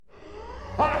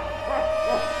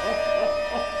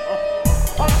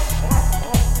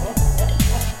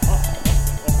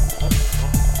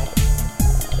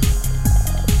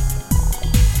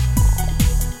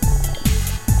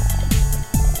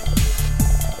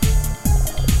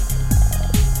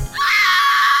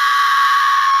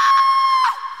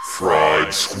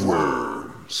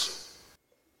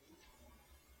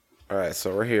right,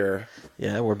 so we're here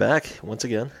Yeah, we're back once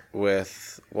again.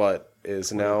 with what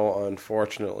is now,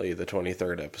 unfortunately, the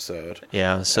 23rd episode.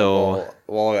 Yeah, so...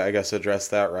 We'll I guess, address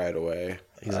that right away.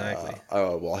 Exactly.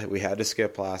 Well, we had to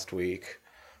skip last week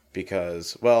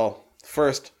because, well,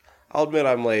 first, I'll admit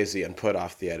I'm lazy and put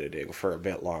off the editing for a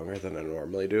bit longer than I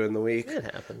normally do in the week. It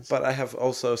happens. But I have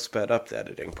also sped up the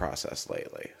editing process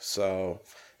lately. So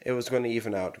it was going to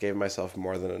even out, gave myself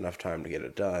more than enough time to get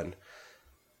it done.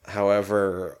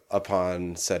 However,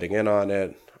 upon setting in on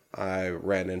it, I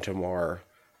ran into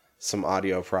some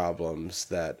audio problems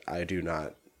that I do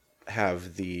not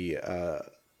have the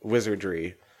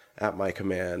wizardry at my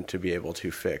command to be able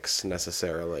to fix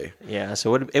necessarily. Yeah,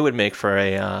 so it would make for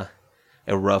a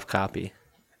rough copy.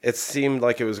 It seemed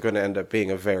like it was going to end up being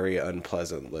a very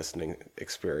unpleasant listening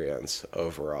experience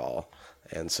overall.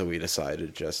 And so we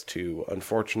decided just to,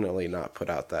 unfortunately, not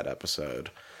put out that episode.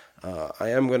 I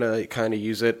am going to kind of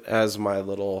use it as my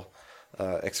little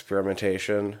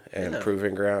experimentation and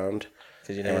proving ground.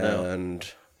 Because you never know. And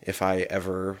if I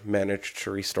ever manage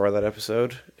to restore that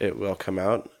episode, it will come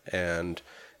out. And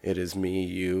it is me,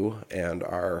 you, and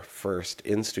our first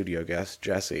in-studio guest,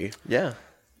 Jesse. Yeah.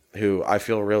 Who I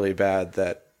feel really bad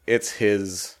that it's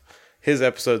his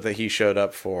episode that he showed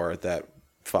up for that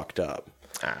fucked up.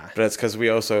 But it's because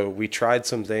we tried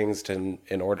some things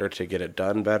in order to get it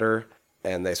done better,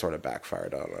 and they sort of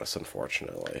backfired on us,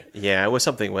 unfortunately. Yeah, it was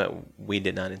something we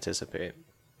did not anticipate.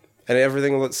 And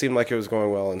everything seemed like it was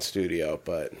going well in studio,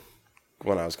 but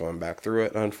when I was going back through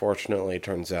it, unfortunately, it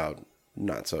turns out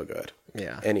not so good.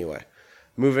 Yeah. Anyway,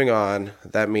 moving on,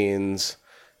 that means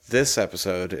this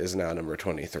episode is now number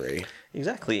 23.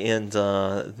 Exactly, and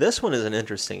this one is an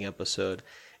interesting episode.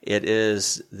 It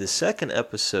is the second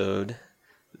episode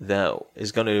that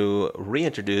is going to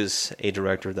reintroduce a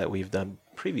director that we've done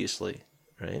previously,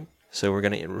 right? So we're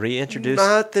going to reintroduce...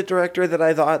 Not the director that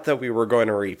I thought that we were going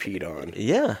to repeat on.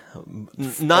 Yeah,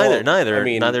 neither. I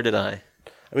mean, neither did I.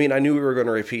 I mean, I knew we were going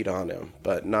to repeat on him,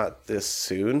 but not this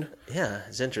soon. Yeah,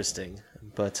 it's interesting.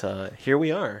 But here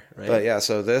we are, right? But yeah,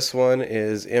 so this one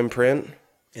is Imprint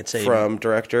from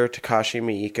director Takashi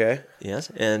Miike.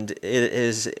 Yes, and it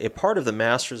is a part of the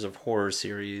Masters of Horror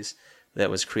series that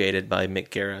was created by Mick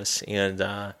Garris. And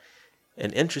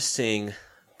an interesting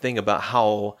thing about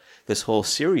how this whole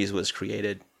series was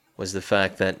created was the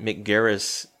fact that Mick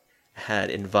Garris had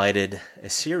invited a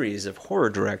series of horror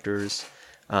directors,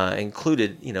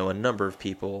 included a number of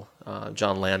people,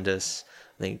 John Landis.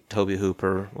 I think Tobe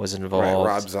Hooper was involved.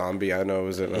 Right, Rob Zombie, I know,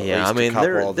 was in at yeah, least I mean, a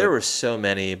couple. there were so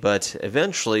many, but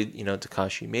eventually,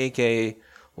 Takashi Miike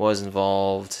was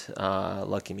involved,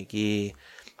 Lucky McGee.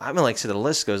 I mean, like I said, the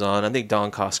list goes on. I think Don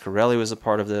Coscarelli was a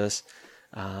part of this.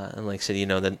 And like I said,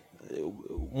 that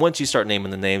once you start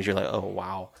naming the names, you're like, oh,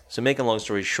 wow. So making a long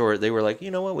story short, they were like, you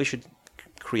know what, we should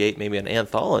create maybe an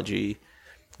anthology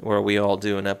where we all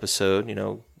do an episode,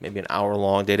 maybe an hour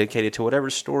long, dedicated to whatever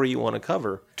story you want to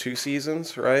cover. 2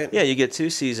 seasons, right? Yeah, you get 2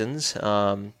 seasons.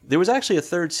 There was actually a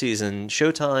 3rd season.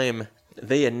 Showtime,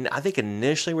 I think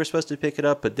initially were supposed to pick it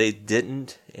up, but they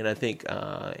didn't. And I think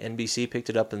NBC picked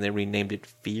it up and they renamed it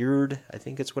Feared, I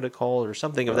think it's what it called, or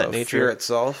something of that nature. Fear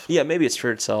Itself? Yeah, maybe it's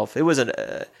Fear Itself. It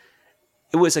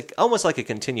was almost like a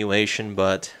continuation,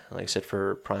 but like I said,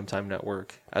 for Primetime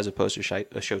Network as opposed to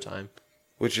Showtime.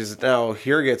 Which is now,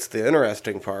 here gets the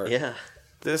interesting part. Yeah.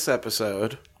 This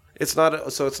episode, it's not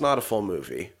a full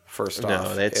movie, first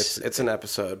off. No, it's an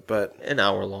episode, but... An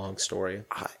hour-long story.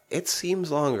 It seems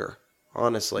longer,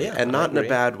 honestly. Yeah, and not in agree. a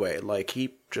bad way. Like,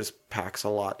 he just packs a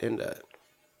lot into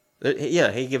it.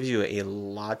 Yeah, he gives you a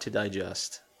lot to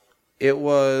digest. It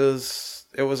was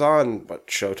on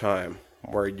Showtime,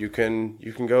 where you can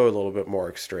go a little bit more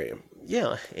extreme.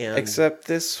 Yeah, and except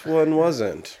this one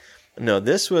wasn't. No,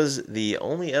 this was the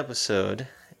only episode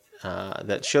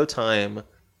that Showtime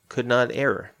could not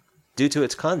air due to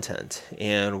its content,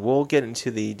 and we'll get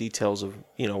into the details of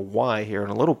why here in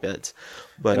a little bit.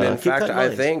 But and in fact,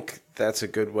 I think that's a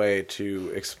good way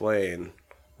to explain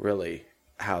really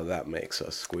how that makes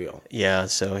us squeal. Yeah,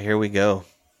 so here we go.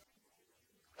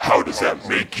 How does that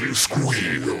make you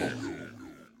squeal?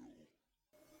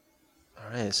 All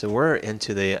right, so we're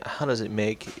into the how does it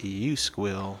make you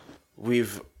squeal?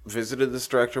 We've visited this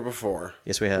director before.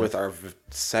 Yes, we have. With our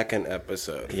second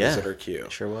episode, yeah, Visitor Q.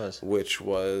 Sure was. Which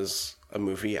was a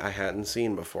movie I hadn't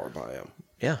seen before by him.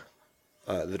 Yeah.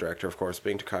 The director, of course,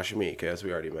 being Takashi Miike, as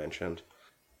we already mentioned.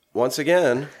 Once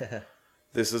again,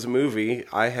 this is a movie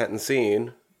I hadn't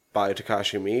seen by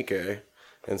Takashi Miike,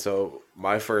 and so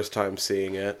my first time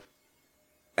seeing it.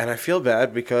 And I feel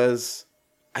bad because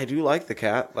I do like the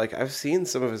cat. Like, I've seen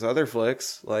some of his other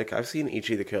flicks. Like, I've seen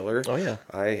Ichi the Killer. Oh, yeah.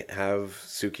 I have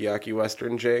Sukiyaki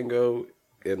Western Django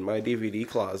in my DVD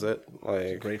closet.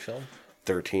 Like, Great film.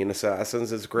 13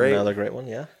 Assassins is great. Another great one,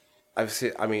 yeah. I've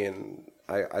seen, I mean,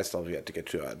 I still have yet to get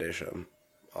to Audition,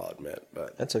 I'll admit.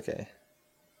 But That's okay.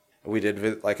 we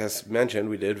did, like I mentioned,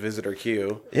 we did Visitor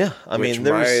Q. Yeah, I which mean,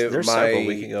 there's several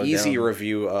we can go easy down.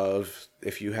 review of,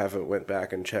 if you haven't went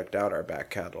back and checked out our back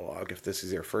catalog, if this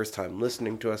is your first time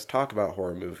listening to us talk about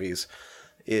horror movies,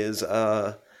 is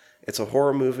it's a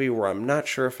horror movie where I'm not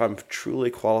sure if I'm truly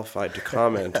qualified to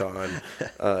comment on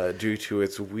due to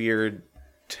its weird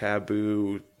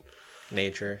taboo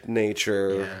Nature.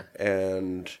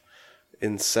 and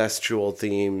incestual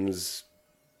themes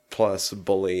plus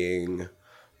bullying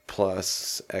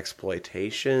plus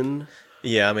exploitation.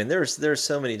 Yeah, I mean, there's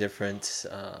so many different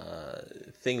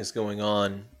things going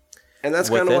on. And that's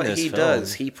kind of within what he this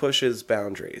does. film. He pushes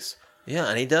boundaries. Yeah,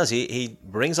 and he does. He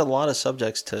brings a lot of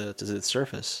subjects to the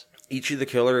surface. Ichi the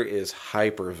Killer is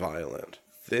hyper violent.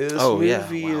 This yeah,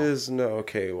 movie wow. is no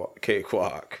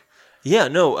cakewalk. Yeah,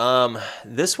 no,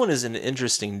 this one is an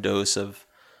interesting dose of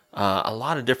a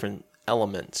lot of different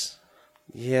elements.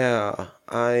 Yeah,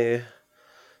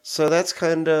 so that's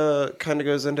kind of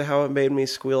goes into how it made me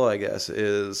squeal, I guess,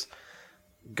 is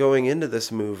going into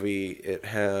this movie, it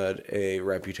had a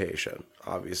reputation,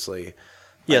 obviously.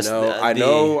 Yes, I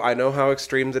know how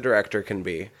extreme the director can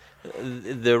be.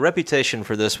 The reputation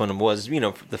for this one was,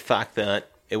 the fact that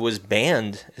it was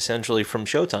banned essentially from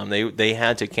Showtime. They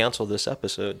had to cancel this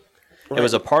episode. Right. It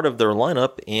was a part of their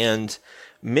lineup, and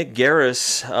Mick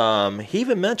Garris, he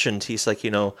even mentioned, he's like,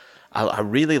 I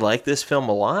really like this film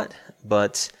a lot,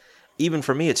 but even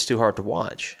for me, it's too hard to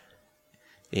watch.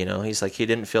 He's like, he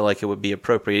didn't feel like it would be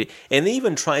appropriate. And they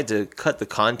even tried to cut the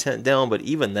content down, but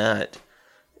even that,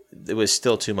 it was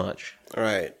still too much.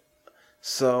 Right.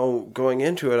 So going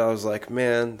into it, I was like,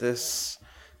 man, this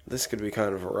could be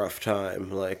kind of a rough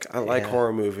time. Like, I like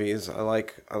horror movies. I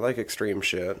like extreme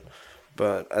shit.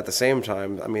 But at the same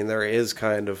time, I mean, there is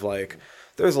kind of like,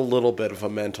 there's a little bit of a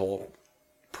mental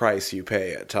price you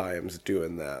pay at times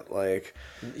doing that. Like,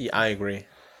 yeah, I agree.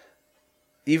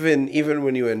 Even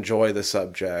when you enjoy the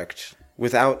subject,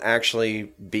 without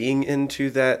actually being into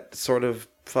that sort of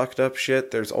fucked up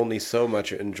shit, there's only so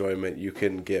much enjoyment you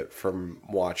can get from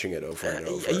watching it over and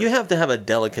over. You have to have a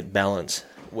delicate balance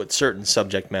with certain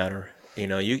subject matter.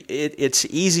 It's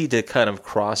easy to kind of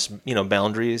cross,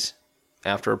 boundaries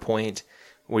after a point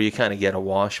where you kind of get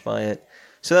awash by it.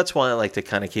 So that's why I like to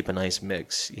kind of keep a nice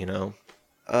mix,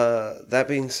 That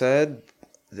being said,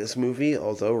 this movie,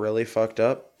 although really fucked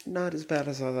up, not as bad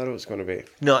as I thought it was going to be.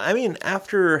 No, I mean,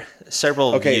 after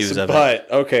several views of it.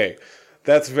 Okay,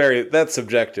 that's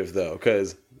subjective, though,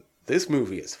 because this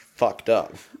movie is fucked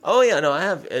up. Oh, yeah, no, I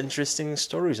have interesting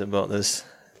stories about this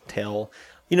tale.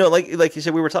 Like you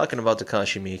said, we were talking about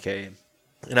Takashi Miike,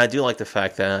 and I do like the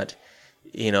fact that,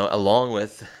 along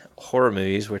with horror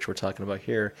movies, which we're talking about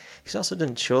here, he's also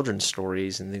done children's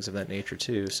stories and things of that nature,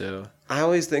 too, so... I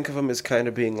always think of him as kind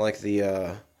of being like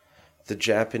the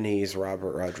Japanese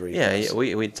Robert Rodriguez. Yeah,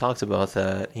 we talked about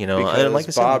that, Because and like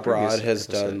I said, Bob Rod has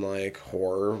done like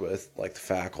horror with like The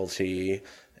Faculty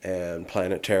and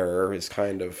Planet Terror is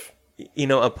kind of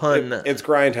upon it's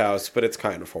Grindhouse, but it's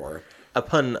kind of horror.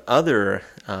 Upon other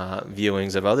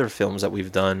viewings of other films that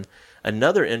we've done,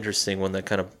 another interesting one that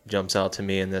kind of jumps out to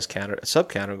me in this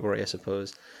subcategory, I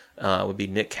suppose, would be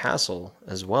Nick Castle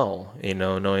as well.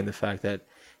 Knowing the fact that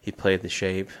he played The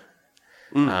Shape.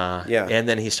 Yeah. And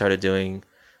then he started doing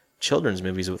children's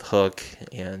movies with Hook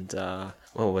and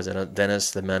what was it,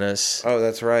 Dennis the Menace. Oh,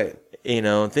 that's right.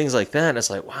 Things like that. And it's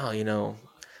like, wow,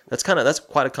 that's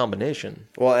quite a combination.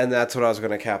 Well, and that's what I was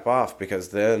going to cap off, because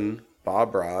then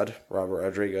Robert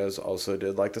Rodriguez, also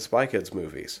did like the Spy Kids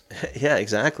movies. Yeah,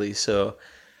 exactly. So,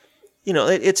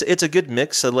 it's a good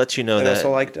mix that lets you know and that.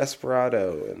 Also like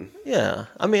Desperado and yeah,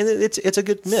 I mean it's a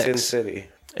good mix. Sin City.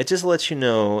 It just lets you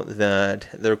know that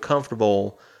they're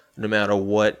comfortable no matter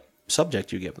what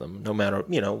subject you give them, no matter,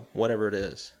 whatever it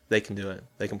is. They can do it.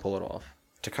 They can pull it off.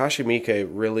 Takashi Miike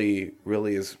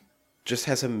really just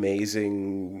has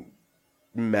amazing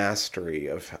mastery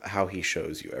of how he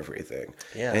shows you everything.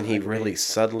 Yeah, and he really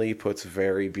subtly puts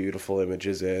very beautiful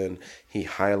images in. He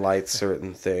highlights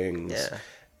certain things. Yeah.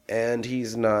 And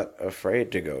he's not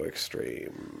afraid to go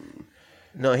extreme.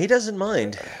 No, he doesn't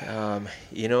mind. I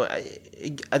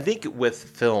think with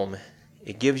film,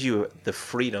 it gives you the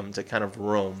freedom to kind of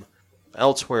roam.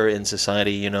 Elsewhere in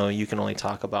society, you can only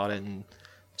talk about it in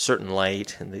certain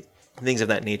light and things of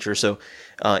that nature. So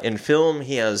in film,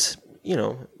 he has,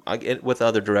 with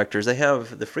other directors, they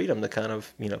have the freedom to kind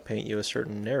of, paint you a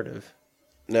certain narrative.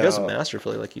 He does it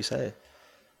masterfully, like you say.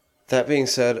 That being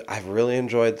said, I've really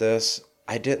enjoyed this.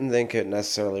 I didn't think it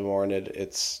necessarily warranted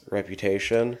its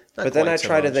reputation. But then I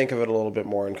try to think of it a little bit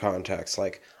more in context.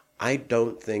 Like, I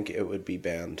don't think it would be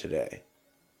banned today.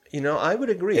 I would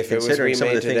agree. If it was remade some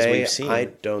of the today, things we've seen. I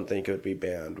don't think it would be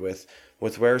banned. With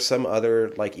where some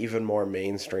other, like, even more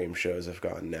mainstream shows have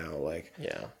gone now. Like,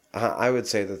 yeah. I would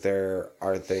say that there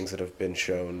are things that have been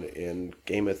shown in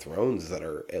Game of Thrones that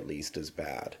are at least as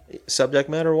bad. Subject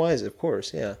matter wise, of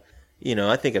course, yeah.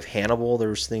 I think of Hannibal.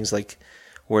 There's things like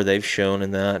where they've shown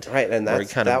in that. Right, and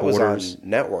that was on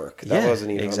network. That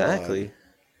wasn't even exactly. on...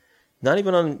 Not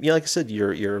even on, like I said,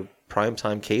 your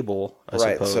primetime cable, I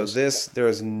suppose. Right, so there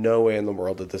is no way in the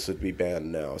world that this would be banned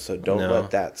now. So don't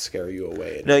let that scare you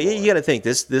away anymore. No, you got to think,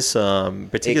 this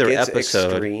particular it gets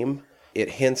episode... extreme. It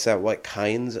hints at what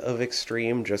kinds of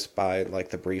extreme just by, like,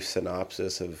 the brief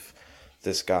synopsis of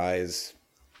this guy's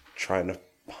trying to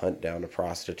hunt down a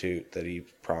prostitute that he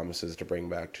promises to bring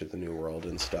back to the New World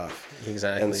and stuff.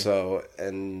 Exactly.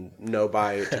 And know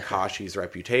by Takashi's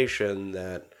reputation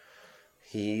that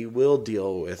he will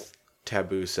deal with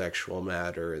taboo sexual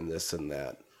matter and this and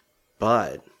that.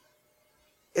 But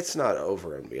it's not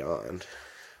over and beyond.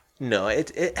 No,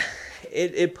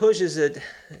 it pushes it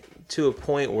to a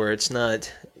point where it's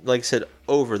not, like I said,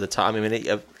 over the top. I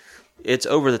mean, it's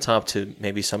over the top to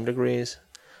maybe some degrees,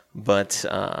 but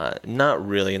not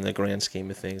really in the grand scheme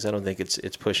of things. I don't think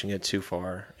it's pushing it too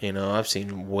far. I've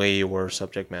seen way worse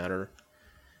subject matter.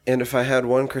 And if I had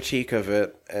one critique of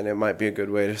it, and it might be a good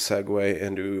way to segue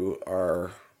into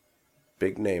our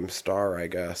big name star, I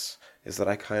guess, is that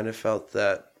I kind of felt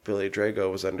that Billy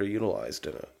Drago was underutilized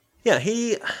in it. Yeah,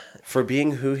 for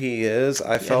being who he is,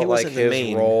 I felt like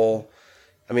his role...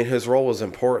 I mean, his role was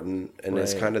important and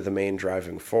is kind of the main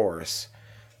driving force.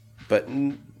 But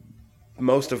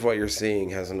most of what you're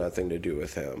seeing has nothing to do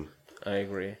with him. I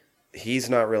agree. He's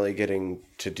not really getting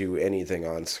to do anything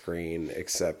on screen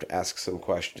except ask some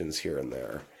questions here and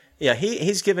there. Yeah,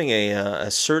 he's giving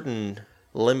a certain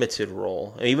limited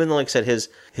role. Even though, like I said,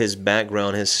 his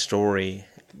background, his story,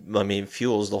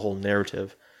 fuels the whole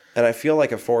narrative. And I feel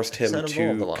like it forced him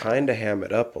to kind of ham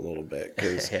it up a little bit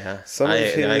because I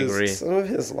agree. Some of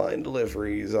his line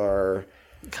deliveries are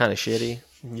kind of shitty.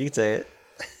 You could say it.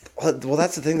 Well,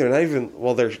 that's the thing. They're not even.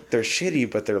 Well, they're shitty,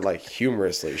 but they're like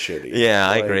humorously shitty. Yeah,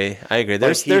 I agree.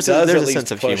 There's a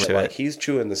sense of humor to it. He's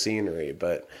chewing the scenery,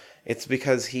 but it's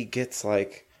because he gets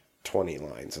like 20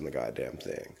 lines in the goddamn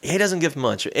thing. He doesn't give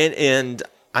much, and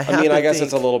I guess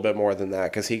it's a little bit more than that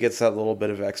because he gets that little bit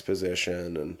of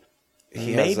exposition and.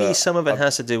 Maybe some of it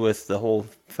has to do with the whole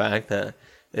fact that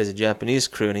there's a Japanese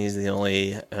crew and he's the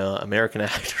only American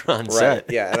actor on set. Right,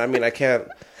 yeah. And I can't...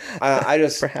 I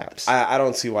just... Perhaps. I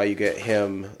don't see why you get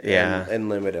him and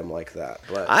limit him like that.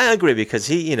 But I agree because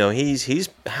he's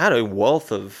had a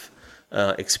wealth of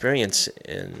experience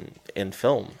in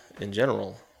film in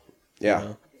general.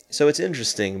 Yeah. So it's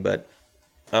interesting, but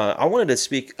I wanted to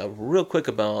speak real quick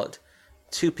about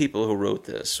two people who wrote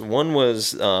this. One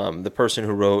was the person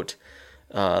who wrote...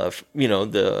 the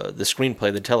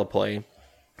screenplay, the teleplay,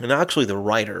 and actually the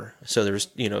writer. So there's,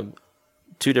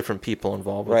 two different people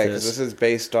involved with this. Right, because this is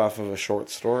based off of a short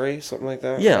story, something like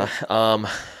that? Yeah.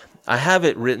 I have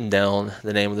it written down,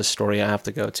 the name of the story. I have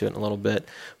to go to it in a little bit.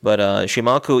 But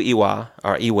Shimaku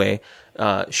Iwai,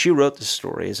 she wrote the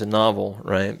story. It's a novel,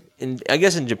 right? And I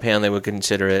guess in Japan they would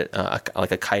consider it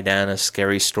like a kaidana,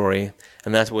 scary story.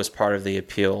 And that was part of the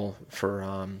appeal for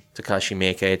Takashi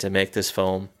Miike to make this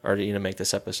film or to make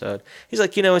this episode. He's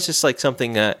like, it's just like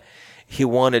something that he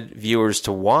wanted viewers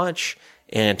to watch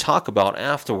and talk about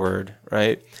afterward,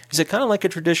 right? Is it kind of like a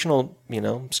traditional,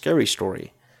 scary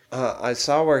story? I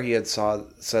saw where he had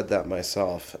said that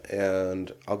myself,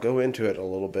 and I'll go into it a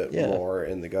little bit more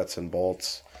in the guts and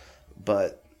bolts,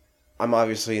 but I'm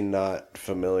obviously not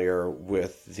familiar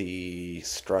with the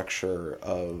structure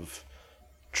of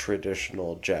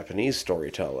traditional Japanese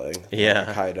storytelling,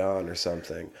 like Kaidan or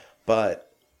something,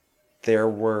 but there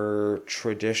were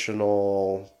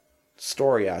traditional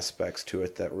story aspects to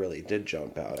it that really did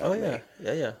jump out at me.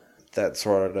 Yeah. That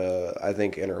sort of, I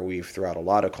think, interweave throughout a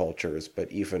lot of cultures, but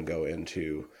even go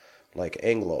into like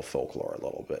Anglo folklore a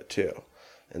little bit too.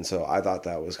 And so I thought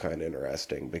that was kind of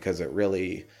interesting because it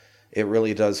really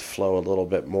does flow a little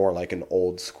bit more like an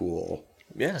old school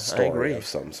story I agree. of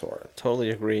some sort. Totally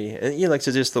agree. And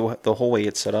so just the whole way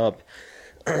it's set up.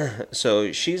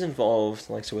 So she's involved,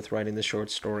 with writing the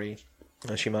short story.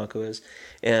 Shimaku is,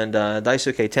 and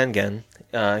Daisuke Tengen,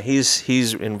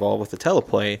 he's involved with the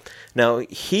teleplay. Now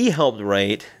he helped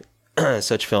write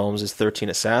such films as 13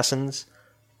 Assassins,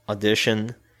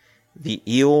 Audition, The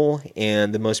Eel,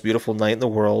 and The Most Beautiful Night in the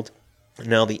World.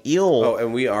 Now, the eel... Oh,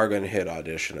 and we are going to hit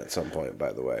audition at some point,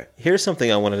 by the way. Here's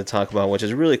something I wanted to talk about, which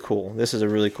is really cool. This is a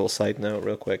really cool side note,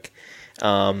 real quick.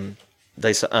 Daisuke,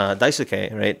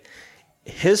 right?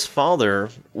 His father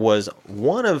was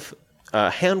one of a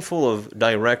handful of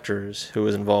directors who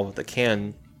was involved with the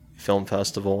Cannes Film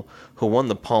Festival who won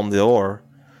the Palme d'Or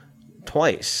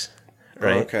twice,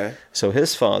 right? Oh, okay. So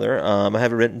his father, I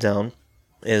have it written down,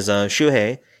 is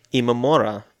Shuhei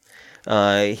Imamura.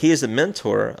 He is the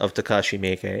mentor of Takashi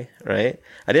Miike, right?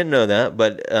 I didn't know that,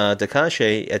 but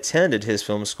Takashi attended his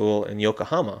film school in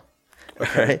Yokohama,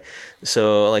 right?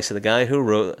 So, like I said, the guy who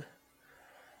wrote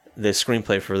the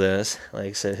screenplay for this, like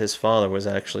I said, his father was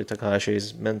actually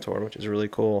Takashi's mentor, which is really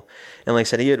cool. And like I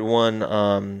said, he had won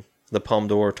the Palme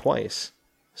d'Or twice.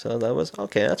 So that was,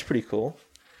 okay, that's pretty cool.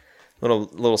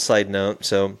 Little side note,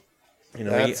 so... You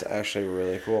know, that's actually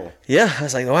really cool. Yeah, I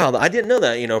was like, wow, I didn't know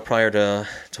that, you know, prior to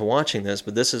watching this,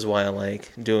 but this is why I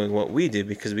like doing what we do,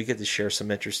 because we get to share some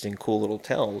interesting, cool little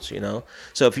tales, you know.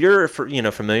 So if you're,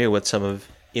 familiar with some of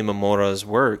Imamura's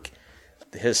work,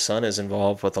 his son is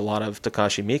involved with a lot of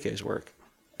Takashi Miike's work.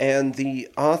 And the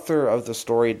author of the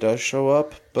story does show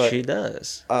up, but she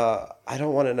does. I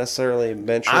don't want to necessarily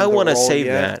mention. I want to save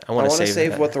yet. that. I want to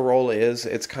save what the role is.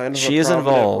 It's kind of she a is prominent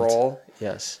involved. role.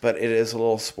 Yes, but it is a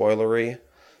little spoilery.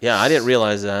 Yeah, I didn't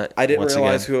realize that. I didn't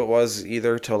realize who it was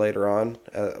either till later on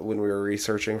when we were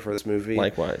researching for this movie.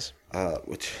 Likewise,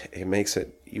 which it makes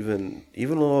it even a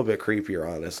little bit creepier.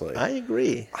 Honestly, I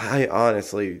agree. I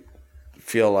honestly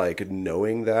feel like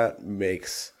knowing that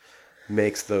makes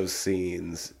those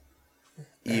scenes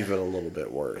even a little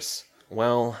bit worse.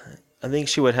 Well, I think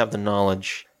she would have the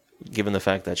knowledge, given the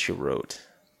fact that she wrote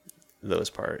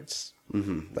those parts.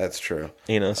 Mm-hmm, that's true.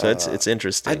 You know, so it's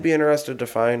interesting. I'd be interested to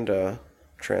find a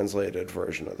translated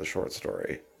version of the short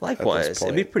story. Likewise,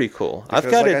 it'd be pretty cool. Because, I've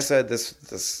got like I said, this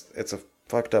it's a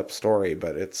fucked up story,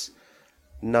 but it's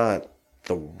not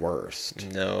the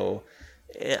worst. No,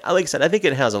 like I said, I think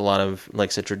it has a lot of, like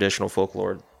I said, traditional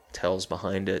folklore tales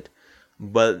behind it,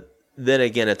 but then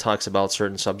again, it talks about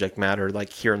certain subject matter,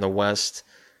 like here in the West,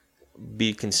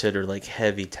 be considered like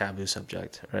heavy taboo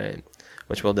subject, right?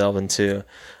 Which we'll delve into.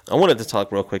 I wanted to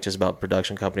talk real quick just about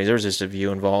production companies. There was just a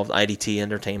few involved. IDT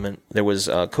Entertainment. There was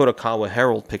Kodakawa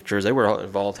Herald Pictures. They were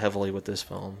involved heavily with this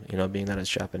film, you know, being that it's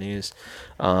Japanese.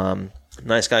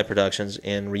 Nice Guy Productions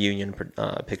and Reunion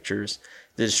Pictures.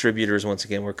 The distributors, once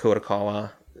again, were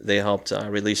Kodakawa. They helped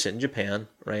release it in Japan,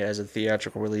 right, as a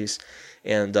theatrical release.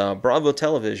 And Bravo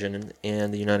Television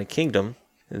in the United Kingdom,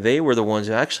 they were the ones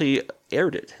who actually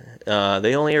aired it.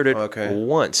 They only aired it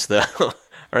once, though.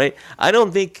 Right? I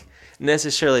don't think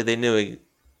necessarily they knew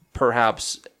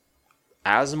perhaps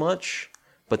as much,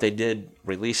 but they did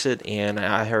release it, and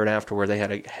I heard afterward they had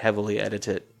to heavily edit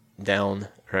it down,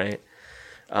 right?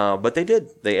 But they did.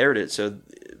 They aired it. So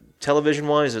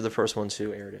television-wise, they're the first ones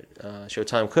who aired it.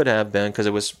 Showtime could have been, because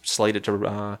it was slated to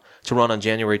run on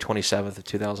January 27th of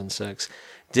 2006.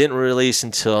 Didn't release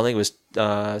until, I think it was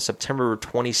September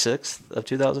 26th of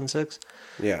 2006.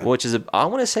 Yeah. Which is, I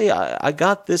want to say, I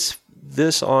got this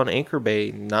on Anchor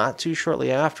Bay not too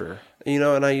shortly after. You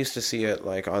know, and I used to see it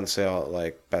like on sale at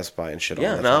like Best Buy and shit.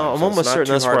 Yeah, all the no, time. I'm So almost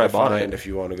certain that's where I bought it. If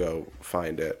you want to go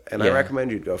find it, and Yeah. I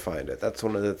recommend you go find it. That's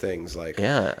one of the things. Like,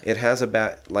 Yeah. it has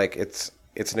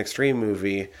it's an extreme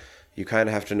movie. You kind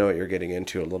of have to know what you're getting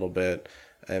into a little bit,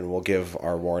 and we'll give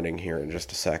our warning here in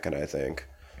just a second, I think.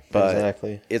 But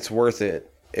Exactly. it's worth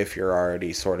it if you're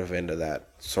already sort of into that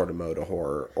sort of mode of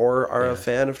horror, or are a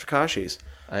fan of Takashi's.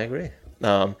 I agree.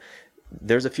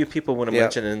 There's a few people I want to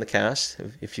mention in the cast,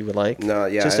 if you would like. No,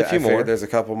 yeah, just a few I figured more. there's a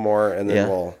couple more, and then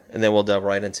we'll delve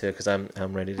right into it, because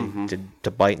I'm ready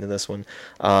to bite into this one.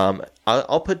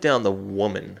 I'll put down the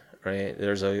woman. Right,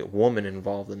 there's a woman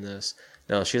involved in this.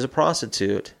 Now she's a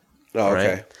prostitute. Oh,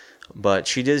 okay. Right? But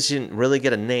she doesn't really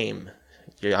get a name.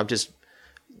 I'm just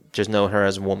know her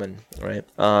as a woman. Right.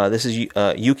 This is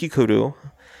Yuki Kuru.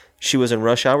 She was in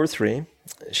Rush Hour 3.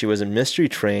 She was in Mystery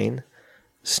Train,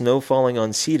 Snow Falling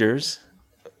on Cedars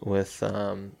with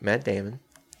Matt Damon.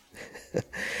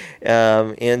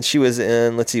 And she was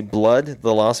in, Blood,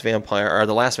 The Last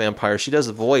Vampire. She does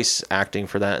the voice acting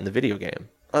for that in the video game.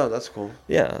 Oh, that's cool.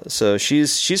 Yeah, so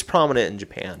she's prominent in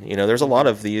Japan. You know, there's a lot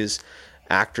of these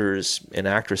actors and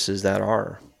actresses that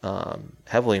are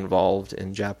heavily involved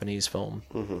in Japanese film.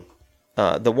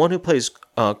 Mm-hmm. The one who plays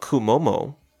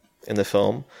Kumomo in the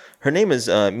film, her name is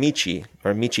Michi,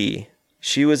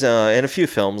 She was in a few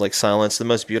films like Silence, The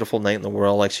Most Beautiful Night in the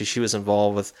World. Like she was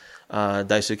involved with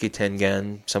Daisuke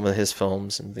Tengen, some of his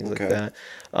films and things like that.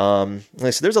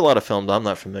 Like so there's a lot of films I'm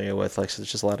not familiar with. Like so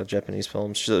there's just a lot of Japanese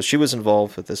films. So she was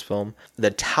involved with this film. The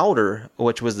Touter,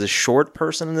 which was the short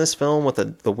person in this film with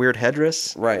the weird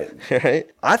headdress. Right. Right.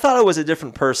 I thought it was a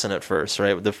different person at first.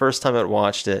 Right. The first time I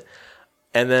watched it,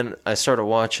 and then I started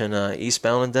watching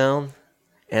Eastbound and Down.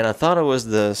 And I thought it was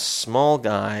the small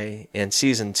guy in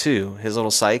season 2, his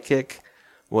little sidekick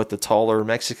with the taller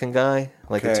Mexican guy,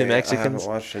 like the two Mexicans. I haven't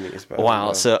watched any Eastbound.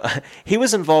 Wow, so he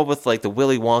was involved with like the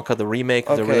Willy Wonka, the remake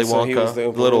of the Willy Wonka. He was the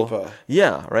Oompa little, Loompa.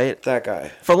 Yeah, right. That guy.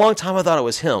 For a long time, I thought it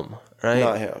was him. Right?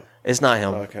 Not him. It's not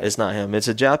him. Okay. It's not him. It's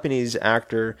a Japanese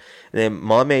actor named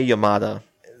Mame Yamada.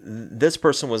 This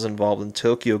person was involved in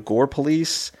Tokyo Gore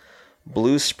Police,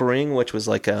 Blue Spring, which was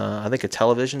like I think a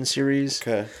television series.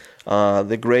 Okay.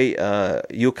 The Great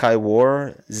Yokai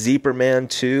War, Zebra Man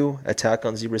 2, Attack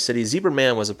on Zebra City. Zebra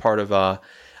Man was a part of, I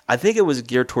think it was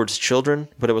geared towards children,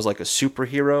 but it was like a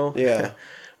superhero. Yeah.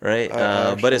 Right?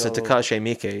 But it's a Takashi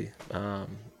Miike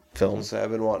film. So I've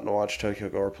been wanting to watch Tokyo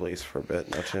Gore Police for a bit.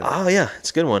 Not yet. Oh, yeah.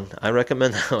 It's a good one. I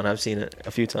recommend that one. I've seen it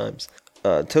a few times.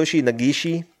 Toshi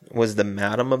Nagishi was the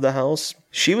madam of the house.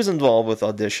 She was involved with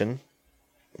Audition,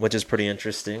 which is pretty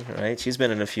interesting, right? She's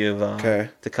been in a few of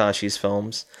Takashi's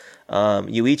films.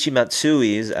 Yuichi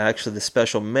Matsui is actually the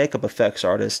special makeup effects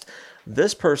artist.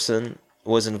 This person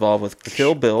was involved with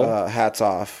Kill Bill. Hats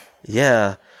off.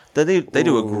 Yeah. They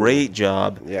do a great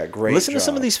job. Yeah, great Listen to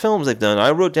some of these films they've done.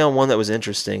 I wrote down one that was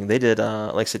interesting. They did,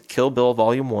 like I said, Kill Bill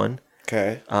Volume 1.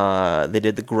 Okay. They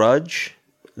did The Grudge,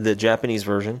 the Japanese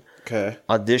version. Okay.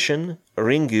 Audition,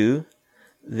 Ringu.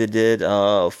 They did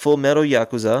Full Metal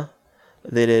Yakuza.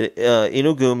 They did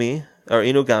Inugami,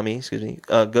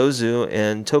 Gozu,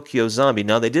 and Tokyo Zombie.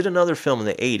 Now, they did another film in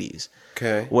the 80s.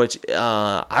 Okay. Which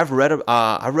I've read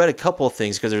a couple of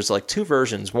things because there's like two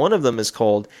versions. One of them is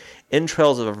called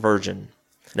Entrails of a Virgin.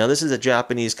 Now, this is a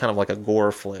Japanese kind of like a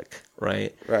gore flick,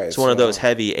 right? Right. It's one of those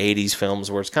heavy 80s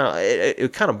films where it's kind of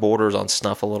it kind of borders on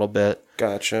snuff a little bit.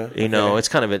 Gotcha. You know, it's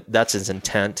kind of that's its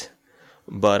intent.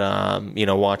 But,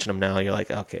 watching them now, you're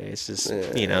like, okay, it's just,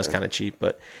 it's kind of cheap.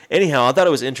 But anyhow, I thought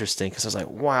it was interesting because I was like,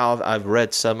 wow, I've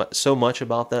read so much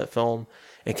about that film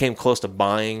and came close to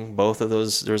buying both of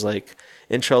those. There's like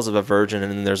Entrails of a Virgin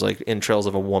and then there's like Entrails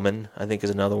of a Woman, I think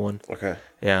is another one. Okay.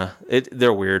 Yeah,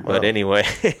 they're weird, but anyway.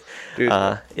 Dude,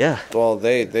 yeah. Well,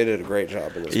 they did a great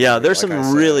job in this Yeah, movie, there's like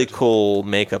some really cool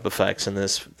makeup effects in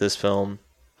this film.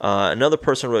 Another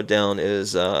person wrote down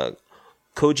is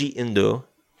Koji Indo.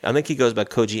 I think he goes by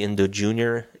Koji Indo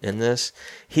Jr. in this.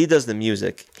 He does the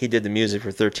music. He did the music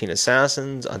for 13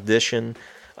 Assassins, Audition.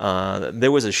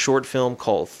 There was a short film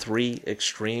called 3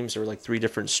 Extremes. There were like 3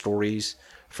 different stories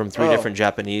from 3 different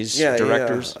Japanese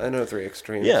directors. Yeah, I know 3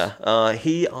 Extremes. Yeah.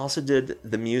 He also did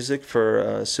the music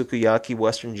for Sukiyaki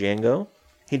Western Django.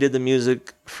 He did the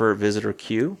music for Visitor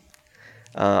Q,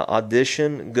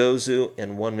 Audition, Gozu,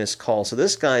 and One Missed Call. So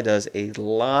this guy does a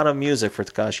lot of music for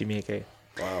Takashi Miike.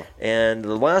 Wow. And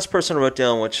the last person I wrote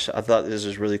down, which I thought this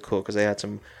was really cool because they had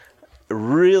some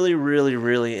really, really,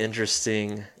 really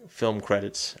interesting film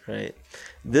credits, right?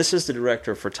 This is the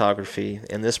director of photography,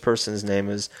 and this person's name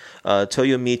is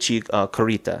Toyomichi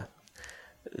Kurita.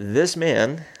 This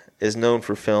man is known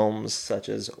for films such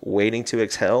as Waiting to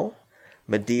Exhale,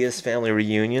 Medea's Family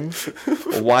Reunion,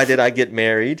 Why Did I Get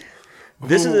Married?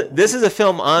 This is a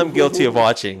film I'm guilty of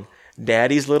watching.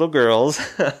 Daddy's Little Girls.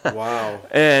 Wow.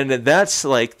 And that's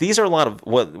like, these are a lot of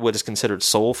what is considered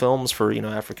soul films for,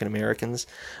 African Americans.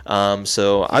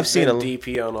 So I've seen a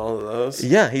DP on all of those.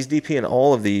 Yeah, he's DP in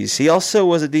all of these. He also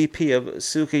was a DP of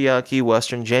Sukiyaki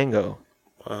Western Django.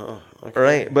 Wow. Okay.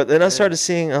 Right. But then I started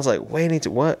seeing, I was like, Waiting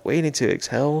to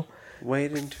Exhale.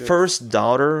 First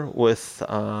Daughter with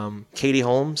Katie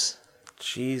Holmes.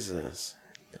 Jesus.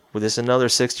 With this another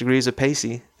 6 Degrees of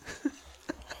Pacey.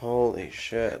 Holy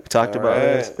shit. We talked about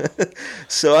it.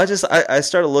 So I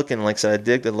started looking, like I said, I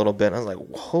digged a little bit. And I was like,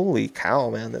 holy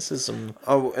cow, man, this is some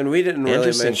and we didn't really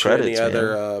mention credits, any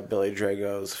other Billy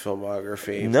Drago's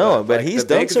filmography. No, but he's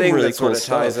done some really cool sort of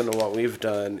ties stuff. into what we've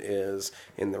done is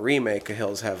in the remake of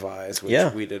Hills Have Eyes,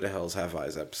 which we did a Hills Have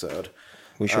Eyes episode.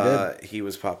 We sure did. He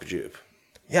was Papa Jupe.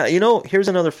 Yeah, here's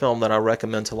another film that I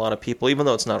recommend to a lot of people, even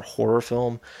though it's not a horror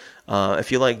film.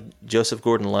 If you like Joseph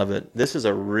Gordon-Levitt, this is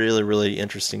a really, really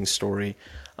interesting story.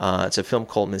 It's a film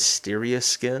called Mysterious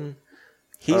Skin.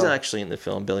 He's actually in the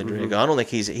film, Billy Drago. Mm-hmm. I don't think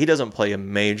he doesn't play a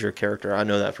major character. I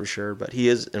know that for sure, but he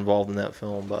is involved in that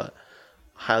film. But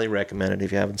highly recommend it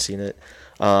if you haven't seen it.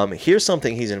 Here's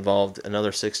something he's involved.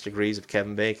 Another 6 Degrees of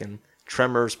Kevin Bacon.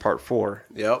 Tremors Part 4.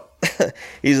 Yep.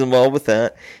 He's involved with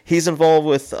that. He's involved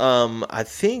with, I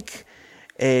think,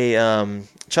 a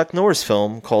Chuck Norris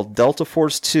film called Delta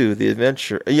Force 2, The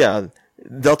Adventure. Yeah,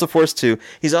 Delta Force 2.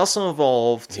 He's also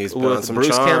involved with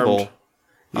Bruce Charmed. Campbell.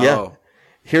 Yeah. Oh.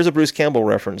 Here's a Bruce Campbell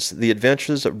reference. The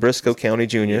Adventures of Briscoe County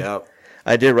Jr. Yep.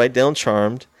 I did write down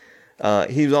Charmed.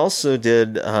 He also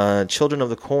did Children of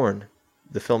the Corn,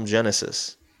 the film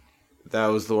Genesis. That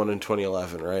was the one in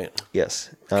 2011, right?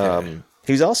 Yes. Okay.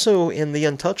 He's also in The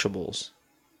Untouchables.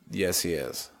 Yes, he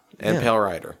is. And Yeah. Pale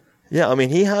Rider. Yeah, I mean,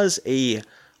 he has a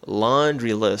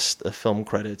laundry list of film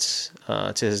credits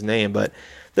to his name, but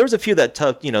there was a few that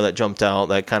that jumped out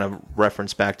that kind of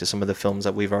reference back to some of the films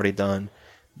that we've already done.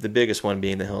 The biggest one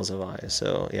being The Hills Have Eyes.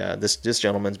 So yeah, this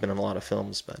gentleman's been in a lot of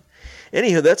films. But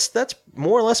anywho, that's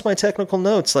more or less my technical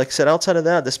notes. Like I said, outside of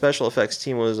that, the special effects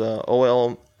team was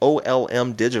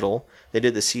OLM Digital. They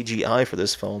did the CGI for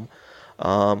this film.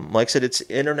 Like I said, its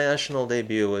international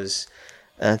debut was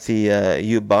at the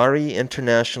Yubari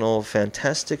International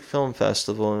Fantastic Film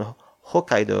Festival in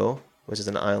Hokkaido, which is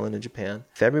an island in Japan,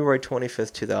 February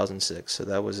 25th, 2006. So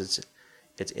that was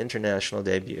its international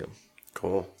debut.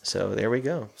 Cool. So there we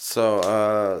go.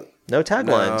 So, No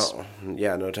taglines.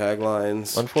 no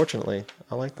taglines. Unfortunately,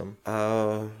 I like them.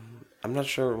 I'm not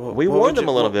sure. We warned them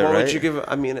a little bit, what right? would you give?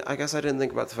 I mean, I guess I didn't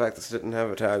think about the fact this didn't have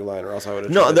a tagline, or else I would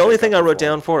have. No, the only thing I wrote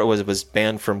down for it was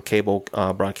banned from cable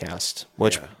broadcast,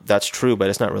 which that's true, but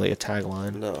it's not really a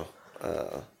tagline. No.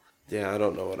 Yeah, I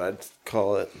don't know what I'd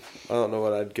call it. I don't know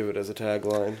what I'd give it as a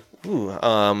tagline. Ooh,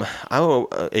 I will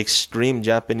extreme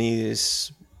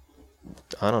Japanese.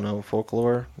 I don't know,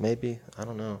 folklore maybe. I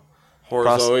don't know.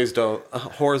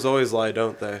 Whores always lie,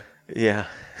 don't they? Yeah,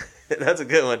 that's a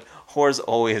good one. Whores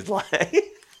always lie. ...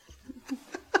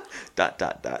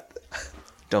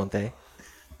 Don't they?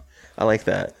 I like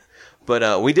that.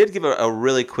 But we did give a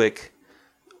really quick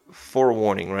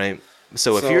forewarning, right?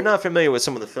 So if you're not familiar with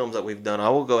some of the films that we've done, I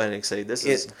will go ahead and say this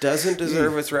is... It doesn't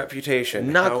deserve its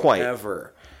reputation. Not quite.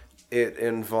 However, it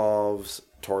involves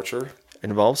torture. It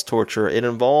involves torture. It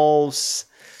involves...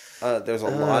 There's a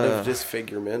lot of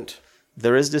disfigurement.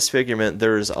 There is disfigurement.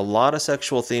 There's a lot of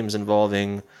sexual themes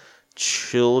involving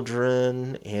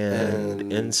children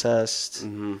and incest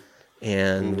and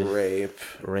rape.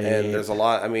 And there's a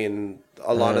lot... I mean,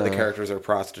 a lot of the characters are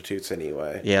prostitutes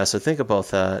anyway. Yeah, so think about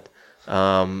that.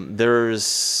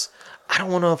 There's... I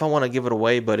don't know if I want to give it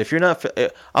away, but if you're not...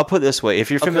 I'll put it this way.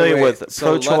 If you're familiar with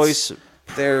pro-choice,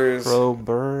 there's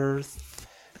pro-birth...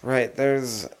 Right,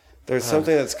 there's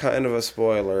something that's kind of a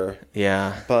spoiler.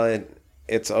 Yeah. But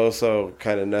it's also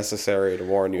kind of necessary to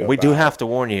warn you We about. do have to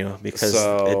warn you because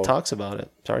it talks about it.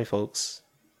 Sorry, folks.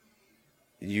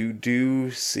 You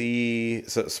do see...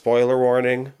 So, spoiler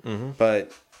warning,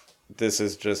 but this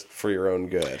is just for your own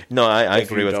good. No, I agree with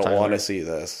Tyler. If you don't Tyler. want to see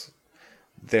this,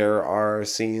 there are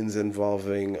scenes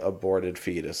involving aborted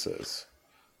fetuses.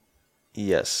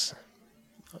 Yes.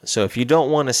 So if you don't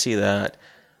want to see that,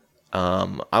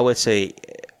 I would say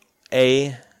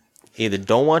A, either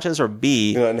don't watch this, or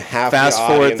B, And half fast the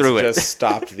forward audience through it. just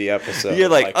stopped the episode. You're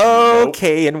like, nope,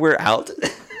 okay, and we're out.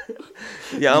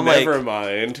 Yeah, I'm never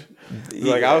mind.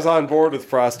 Like, I was on board with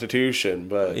prostitution,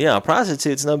 but yeah,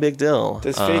 prostitutes, no big deal.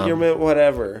 disfigurement,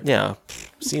 whatever. Yeah,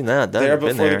 seen that. There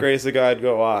Been before there. the grace of God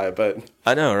go I, but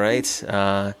I know, right?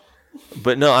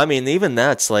 But no, I mean, even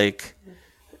that's like,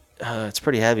 it's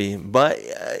pretty heavy. But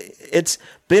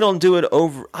they don't do it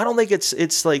over. I don't think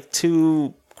it's like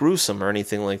too gruesome or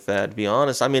anything like that. To be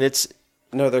honest, I mean, it's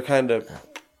no, they're kind of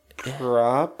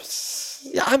props.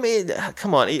 yeah. I mean,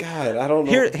 come on. God, I don't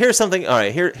know. Here's something. All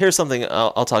right, here's something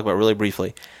I'll talk about really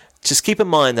briefly. Just keep in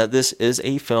mind that this is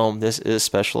a film. This is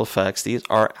special effects. These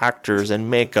are actors and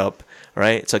makeup,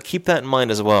 right? So keep that in mind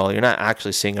as well. You're not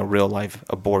actually seeing a real life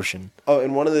abortion. Oh,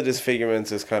 and one of the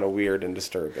disfigurements is kind of weird and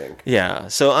disturbing. Yeah.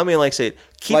 So I mean, like I say,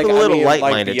 keep Like, it a little I mean,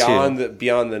 light-minded like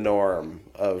beyond the norm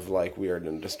of like weird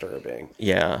and disturbing.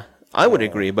 Yeah, I would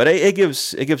agree, but it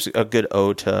gives a good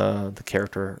ode to the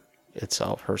character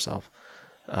herself.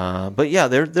 But yeah,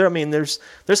 I mean, there's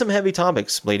some heavy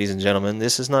topics, ladies and gentlemen.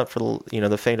 This is not for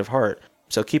the faint of heart.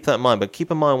 So keep that in mind. But keep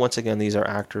in mind, once again, these are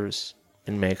actors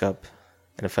in makeup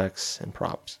and effects and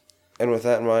props. And with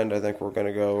that in mind, I think we're going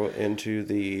to go into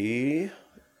the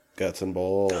guts and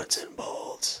bolts. Guts and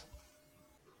bolts.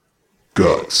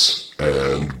 Guts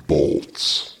and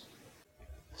bolts.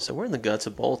 So we're in the guts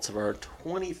and bolts of our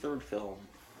 23rd film,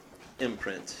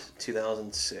 Imprint,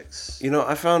 2006.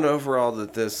 I found overall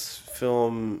that this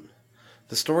film,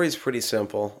 the story is pretty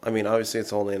simple. I mean, obviously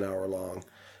it's only an hour long,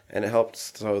 and it helped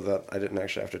so that I didn't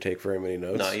actually have to take very many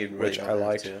notes, No, you really which don't I have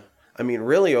liked. to. I mean,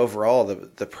 really overall,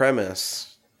 the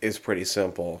premise is pretty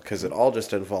simple because it all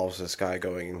just involves this guy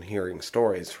going and hearing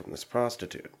stories from this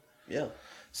prostitute. Yeah.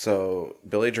 So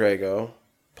Billy Drago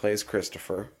plays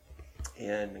Christopher.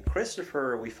 And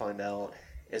Christopher, we find out,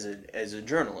 is a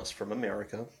journalist from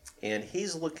America, and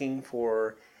he's looking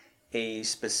for a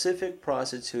specific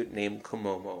prostitute named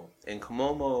Komomo. And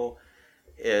Komomo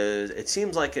it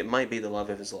seems like it might be the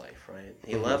love of his life, right?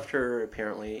 He left her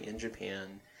apparently in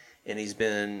Japan, and he's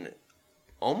been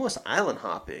almost island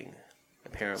hopping,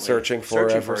 apparently. Searching for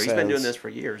her. He's been doing this for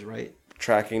years, right?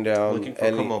 Tracking down. Looking for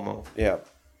Komomo. Yeah.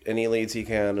 Any leads he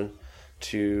can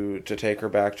to take her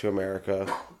back to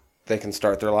America. They can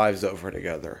start their lives over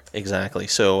together. Exactly.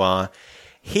 So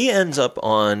he ends up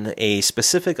on a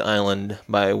specific island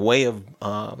by way of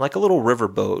like a little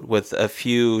riverboat with a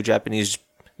few Japanese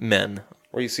men.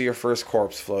 Where you see your first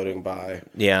corpse floating by.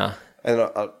 Yeah. And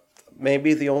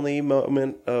maybe the only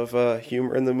moment of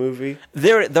humor in the movie.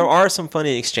 There are some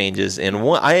funny exchanges, and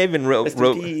one I even wrote.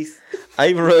 I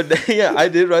even wrote. Yeah, I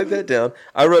did write that down.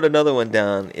 I wrote another one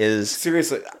down.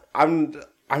 Seriously, I'm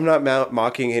not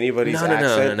mocking anybody's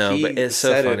accent. No. He but it's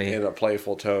so said funny it in a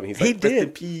playful tone. He's he like, did. Rest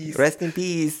in peace. Rest in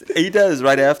peace. He does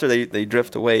right after they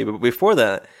drift away. But before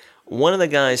that, one of the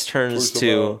guys turns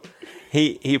to.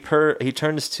 He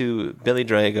turns to Billy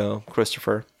Drago,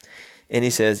 Christopher, and he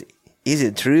says, "Is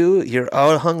it true you're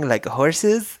all hung like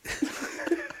horses?"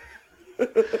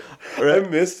 I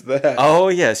missed that. Oh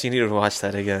yes, you need to watch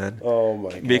that again. Oh my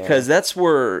god! Because that's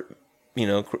where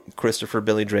Christopher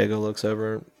Billy Drago looks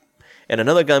over, and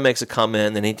another guy makes a comment,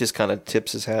 and then he just kind of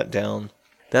tips his hat down.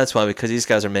 That's why, because these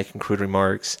guys are making crude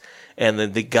remarks, and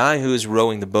the guy who's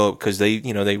rowing the boat, because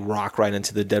they rock right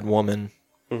into the dead woman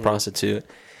prostitute.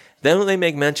 Then when they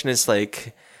make mention, it's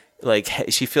like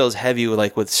she feels heavy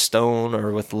with stone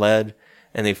or with lead,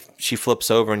 and she flips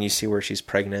over and you see where she's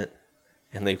pregnant,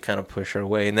 and they kind of push her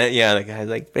away. And the guy's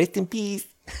like, "Rest in peace."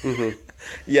 Mm-hmm.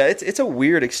 Yeah, it's a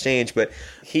weird exchange, but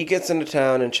he gets into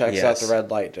town and checks out the red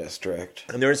light district,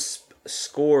 and there's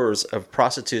scores of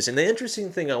prostitutes. And the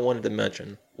interesting thing I wanted to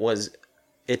mention was,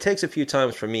 it takes a few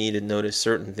times for me to notice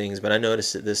certain things, but I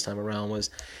noticed it this time around was.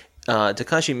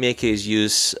 Takashi Miike's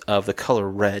use of the color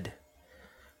red,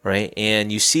 right?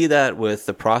 And you see that with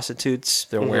the prostitutes.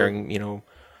 They're wearing,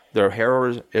 their hair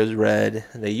is red.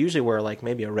 They usually wear like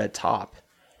maybe a red top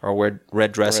or wear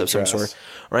red dress of some sort,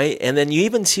 right? And then you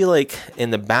even see like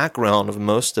in the background of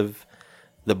most of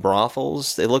the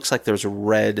brothels, it looks like there's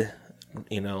red,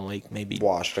 like maybe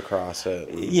washed across it.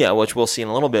 Yeah, which we'll see in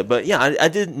a little bit. But yeah, I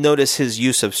did notice his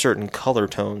use of certain color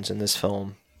tones in this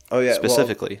film. Oh yeah,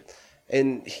 specifically.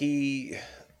 And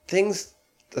things,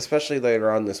 especially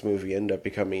later on in this movie, end up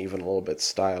becoming even a little bit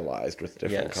stylized with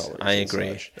different colors. I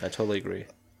agree. I totally agree.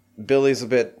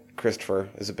 Christopher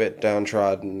is a bit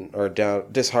downtrodden or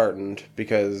disheartened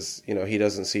because, he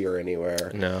doesn't see her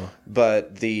anywhere. No.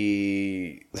 But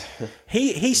he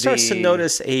starts to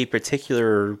notice a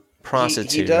particular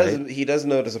prostitute. He does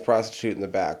notice a prostitute in the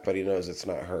back, but he knows it's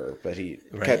not her, but he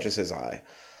catches his eye.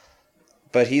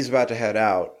 But he's about to head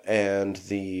out, and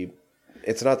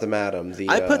it's not the madam.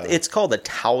 It's called the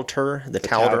touter. The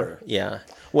touter. Yeah.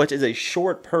 Which is a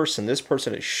short person. This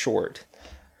person is short.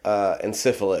 And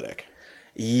syphilitic.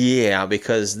 Yeah,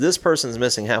 because this person's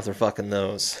missing half their fucking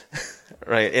nose.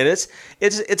 Right. And it's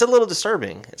a little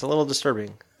disturbing. It's a little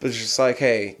disturbing. But it's just like,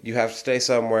 hey, you have to stay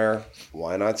somewhere.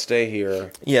 Why not stay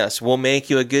here? Yes, we'll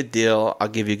make you a good deal. I'll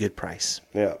give you a good price.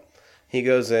 Yeah. He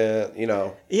goes in,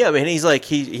 Yeah, I mean, he's like,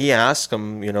 he asks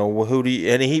him, who do you...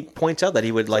 And he points out that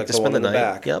he would like to spend the night.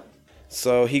 Back. Yep.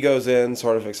 So he goes in,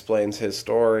 sort of explains his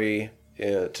story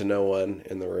to no one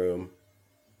in the room.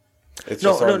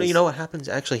 No, you know what happens?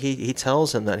 Actually, he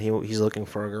tells him that he's looking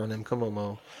for a girl named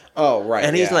Komomo. Oh, right.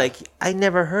 And he's like, I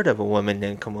never heard of a woman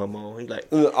named Komomo.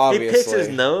 Obviously. He picks his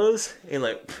nose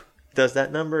and does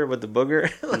that number with the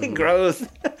booger. Gross.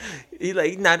 He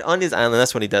not on his island.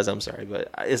 That's what he does. I'm sorry, but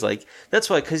it's that's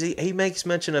why, because he makes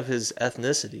mention of his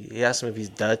ethnicity. He asks him if he's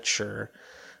Dutch or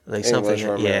English something.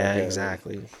 Or yeah,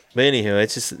 exactly. But anywho,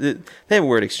 it's just they have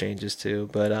word exchanges too.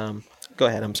 But go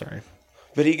ahead. I'm sorry.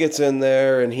 But he gets in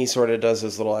there and he sort of does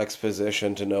his little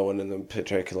exposition to no one in the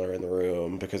particular in the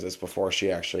room because it's before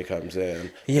she actually comes in.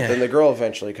 Yeah. But then the girl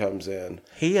eventually comes in.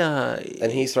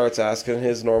 And he starts asking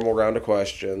his normal round of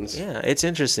questions. Yeah, it's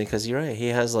interesting because you're right. He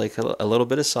has a little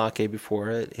bit of sake before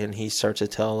it, and he starts to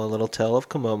tell a little tale of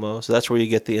Komomo. So that's where you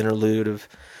get the interlude of,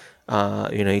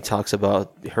 he talks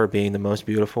about her being the most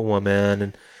beautiful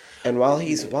woman, and while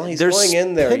he's going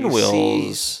in there,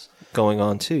 pinwheels. going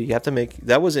on too. You have to make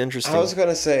that was interesting. I was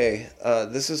gonna say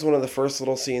this is one of the first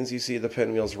little scenes you see the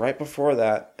pinwheels. Right before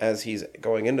that, as he's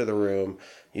going into the room,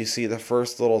 you see the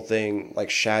first little thing, like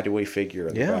shadowy figure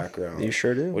in the background. You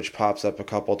sure do. Which pops up a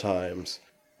couple times,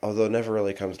 although it never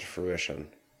really comes to fruition.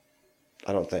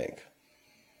 I don't think.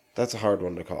 That's a hard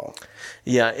one to call.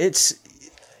 Yeah, it's.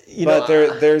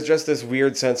 There's just this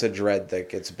weird sense of dread that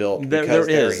gets built. There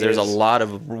is. There's a lot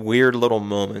of weird little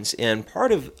moments, and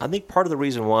I think part of the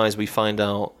reason why is we find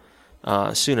out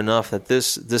soon enough that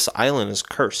this island is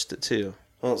cursed too.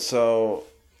 Well, so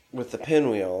with the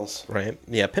pinwheels, right?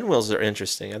 Yeah, pinwheels are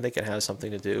interesting. I think it has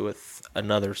something to do with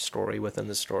another story within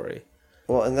the story.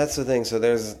 Well, and that's the thing. So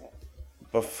there's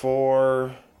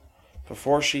before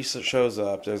she shows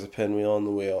up, there's a pinwheel in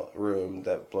the room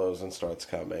that blows and starts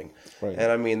coming. Right.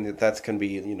 And I mean, that can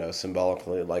be,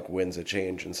 symbolically like winds of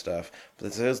change and stuff. But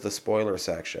this is the spoiler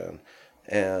section.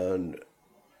 And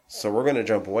so we're going to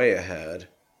jump way ahead.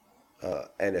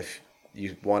 And if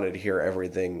you wanted to hear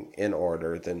everything in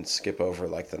order, then skip over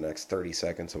like the next 30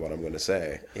 seconds of what I'm going to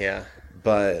say. Yeah.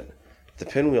 But the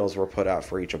pinwheels were put out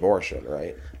for each abortion,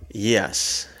 right?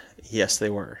 Yes. Yes, they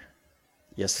were.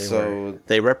 Yes, they So were.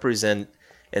 They represent,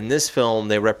 in this film,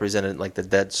 they represented like the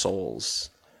dead souls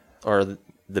or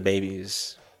the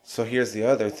babies. So here's the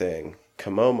other thing.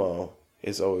 Komomo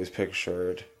is always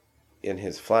pictured in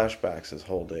his flashbacks as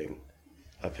holding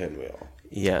a pinwheel.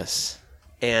 Yes.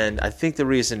 And I think the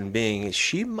reason being,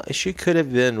 she kind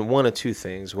of been one of two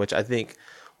things, which I think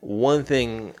one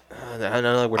thing, I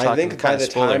know we're talking kind of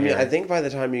spoiler here. I think by the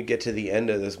time you get to the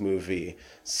end of this movie,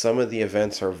 some of the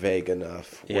events are vague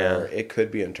enough where it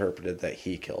could be interpreted that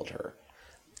he killed her.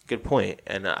 Good point.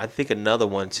 And I think another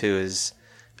one too is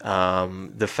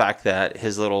the fact that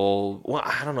his little. Well,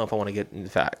 I don't know if I want to get in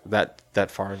fact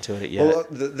that far into it yet. Well,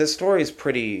 the story is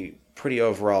pretty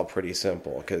overall pretty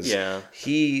simple because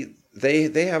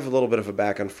they have a little bit of a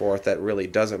back and forth that really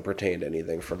doesn't pertain to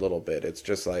anything for a little bit. It's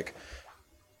just like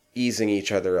easing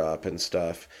each other up and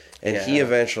stuff. And he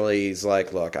eventually is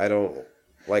like, look, I don't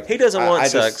like. He doesn't want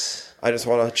sex. I just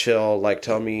want to chill. Like,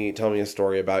 tell me a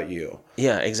story about you.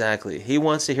 Yeah, exactly. He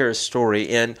wants to hear a story.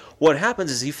 And what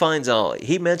happens is he finds out,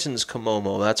 he mentions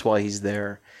Komomo. That's why he's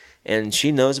there. And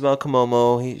she knows about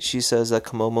Komomo. She says that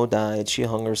Komomo died. She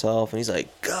hung herself. And he's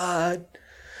like, God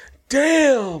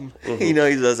damn. Mm-hmm. He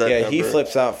does that. Yeah, he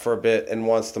flips out for a bit and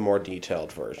wants the more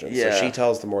detailed version. Yeah. So she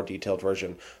tells the more detailed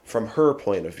version from her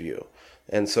point of view.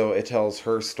 And so it tells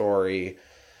her story.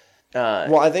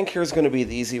 Well, I think here's going to be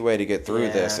the easy way to get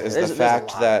through this is the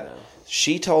fact that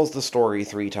she tells the story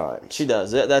 3 times. She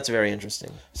does. That's very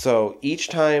interesting. So each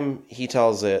time he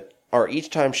tells it, or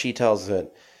each time she tells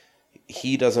it,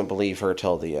 he doesn't believe her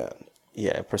till the end.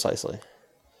 Yeah, precisely.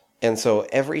 And so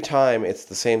every time it's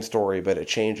the same story, but it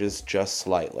changes just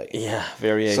slightly. Yeah,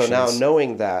 variations. So now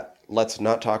knowing that, let's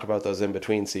not talk about those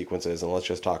in-between sequences and let's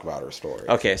just talk about her story.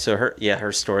 Okay, so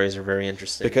her stories are very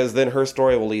interesting. Because then her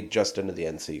story will lead just into the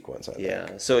end sequence, I think.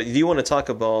 Yeah. So do you want to talk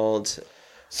about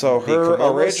her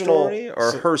original story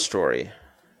or her story?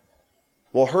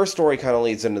 Well, her story kind of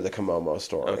leads into the Komomo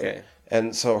story. Okay.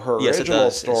 And so her original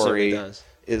story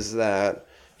is that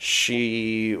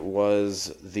she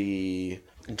was the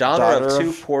daughter of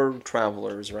 2 poor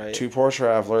travelers, right? 2 poor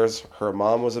travelers. Her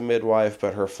mom was a midwife,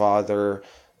 but her father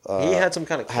he had some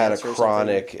kind of cancer, had a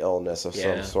chronic illness of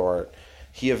some sort.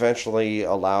 He eventually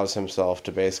allows himself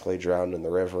to basically drown in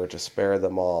the river to spare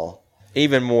them all.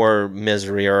 Even more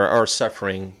misery or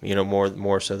suffering,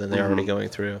 more so than they're already going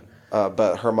through.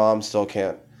 But her mom still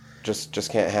can't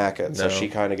can't hack it, so she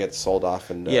kind of gets sold off.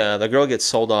 The girl gets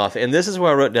sold off, and this is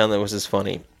where I wrote down that was just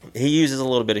funny. He uses a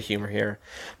little bit of humor here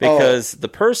because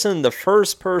the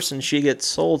first person she gets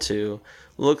sold to,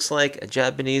 looks like a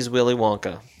Japanese Willy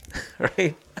Wonka,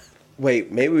 right?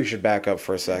 Wait, maybe we should back up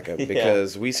for a second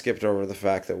because we skipped over the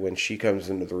fact that when she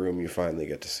comes into the room, you finally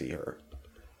get to see her,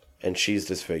 and she's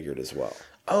disfigured as well.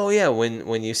 Oh yeah,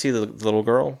 when you see the little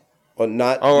girl. Well,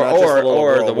 not just the little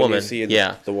girl, the woman. You see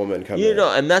the woman come in.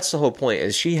 And that's the whole point.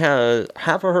 Is she has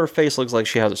half of her face looks like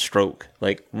she has a stroke,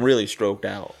 like really stroked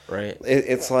out, right?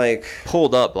 It's like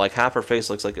pulled up, like half her face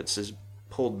looks like it's just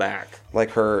pulled back.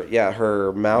 Like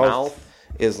her mouth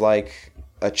is like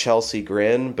a Chelsea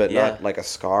grin, but not like a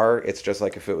scar. It's just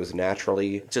like if it was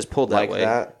naturally just pulled that like way.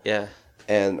 That. Yeah,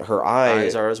 and her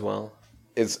eyes are as well.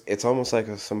 It's almost like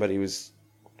if somebody was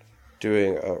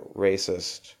doing a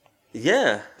racist.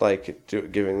 Yeah. Like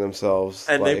giving themselves...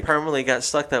 And they permanently got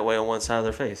stuck that way on one side of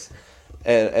their face.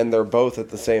 And they're both at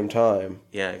the same time.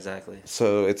 Yeah, exactly.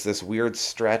 So it's this weird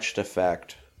stretched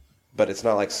effect, but it's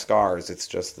not like scars, it's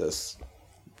just this...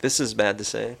 This is bad to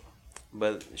say,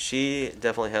 but she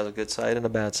definitely has a good side and a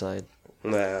bad side.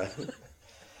 Nah.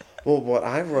 Well, what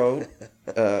I wrote,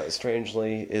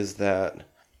 strangely, is that,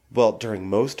 well, during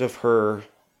most of her,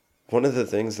 one of the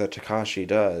things that Takashi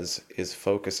does is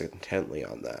focus intently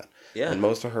on that. Yeah. And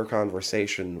most of her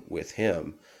conversation with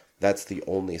him, that's the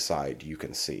only side you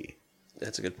can see.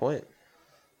 That's a good point.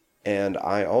 And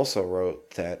I also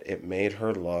wrote that it made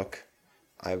her look,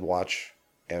 I watch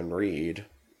and read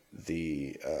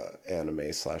the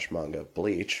anime/manga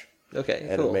Bleach. Okay,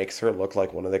 And cool. it makes her look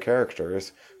like one of the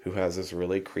characters who has this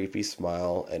really creepy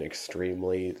smile and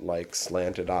extremely, like,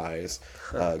 slanted eyes,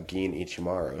 Gin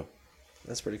Ichimaru.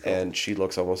 That's pretty cool. And she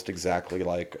looks almost exactly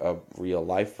like a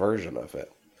real-life version of it.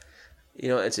 You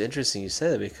know, it's interesting you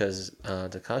say that because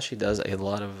Takashi does a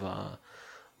lot of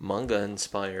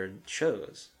manga-inspired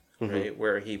shows, right?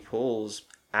 Where he pulls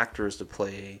actors to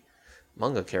play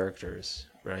manga characters,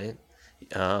 right?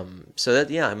 So that,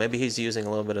 yeah, maybe he's using a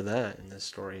little bit of that in this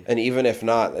story. And even if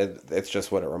not, it's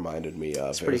just what it reminded me of.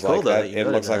 It's pretty it was cool, like though, that. that you It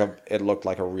noted looks like that. it looked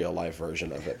like a real-life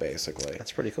version of it, basically.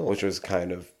 That's pretty cool. Which was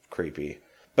kind of creepy.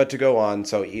 But to go on,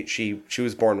 so she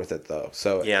was born with it, though.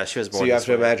 So Yeah, she was born So you have this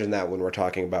to way. imagine that when we're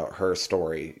talking about her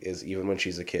story, is even when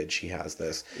she's a kid, she has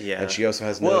this. Yeah. And she also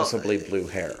has Well, noticeably blue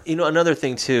hair. You know, another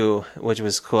thing too, which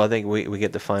was cool, I think we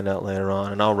get to find out later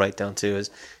on, and I'll write down too,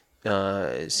 is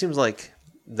it seems like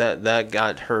that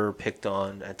got her picked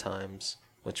on at times,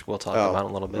 which we'll talk about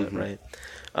in a little bit, right?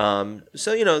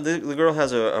 So, you know, the girl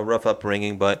has a rough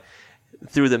upbringing, but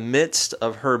through the midst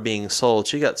of her being sold,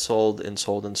 she got sold and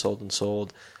sold and sold and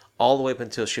sold, all the way up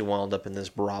until she wound up in this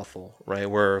brothel, right,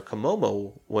 where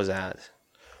Komomo was at.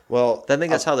 Well, I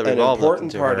think that's how the an revolve looked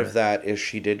important into part her. of that is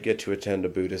she did get to attend a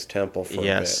Buddhist temple for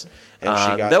Yes. a bit. And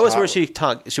she got that was taught-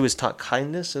 where she was taught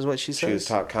kindness, is what she says. She was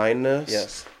taught kindness.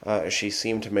 Yes. She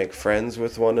seemed to make friends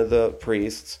with one of the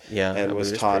priests. Yeah, And a was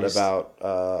Buddhist taught priest.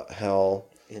 about hell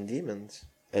And demons.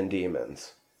 and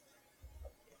demons.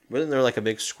 Wasn't there like a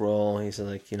big scroll? He said,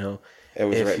 like, you know, It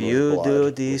was if written with you blood.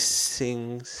 do these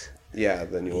things, Yeah,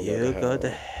 then you will you go go to to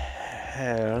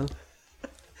hell. hell.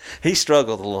 He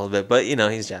struggled a little bit, but, you know,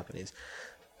 he's Japanese.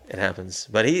 It happens.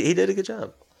 But he did a good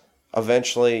job.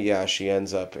 Eventually, yeah, she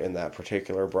ends up in that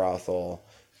particular brothel.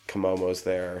 Komomo's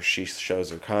there. She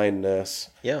shows her kindness.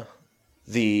 Yeah.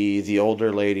 The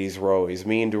older ladies were always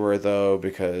mean to her, though,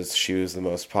 because she was the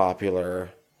most popular.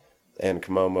 And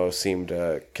Komomo seemed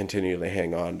to continually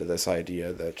hang on to this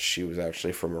idea that she was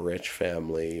actually from a rich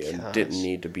family and Gosh. didn't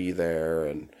need to be there.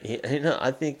 And You know,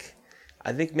 I think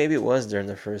maybe it was during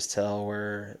the first tell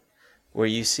where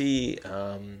you see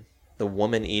the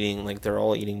woman eating, like, they're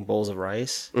all eating bowls of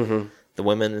rice. Mm-hmm. The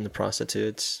women and the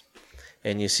prostitutes.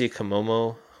 And you see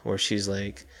Komomo where she's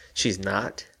like, she's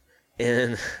not.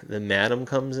 And the madam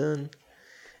comes in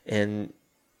and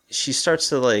she starts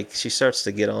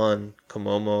to get on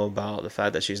Komomo about the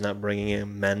fact that she's not bringing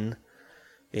in men.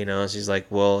 You know, she's like,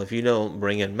 well, if you don't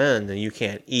bring in men, then you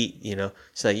can't eat, you know.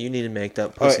 She's like, you need to make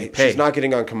that pussy pay. she's not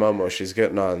getting on Komomo. She's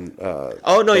getting on...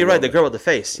 Oh, no, you're right. Komomo. The girl with the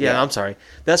face. Yeah, Yeah. I'm sorry.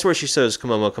 That's where she shows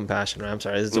Komomo compassion, right? I'm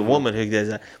sorry. It's a woman who does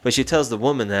that. But she tells the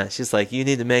woman that. She's like, you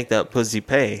need to make that pussy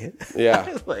pay. Yeah.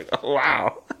 It's like, oh,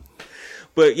 wow.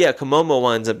 But, yeah, Komomo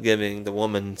winds up giving the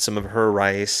woman some of her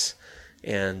rice.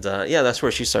 And, yeah, that's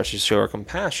where she starts to show her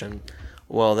compassion.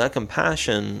 Well, that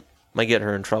compassion might get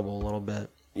her in trouble a little bit.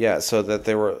 Yeah, so that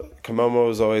Komomo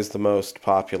was always the most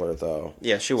popular, though.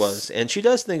 Yeah, she was. And she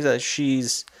does think that she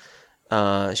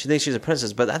thinks she's a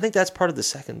princess. But I think that's part of the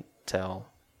second tell.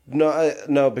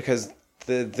 No, because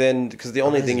the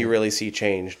only thing you really see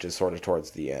changed is sort of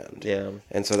towards the end. Yeah.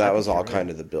 And so that was all kind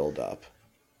of the build-up.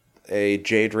 A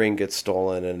jade ring gets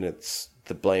stolen, and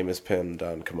the blame is pinned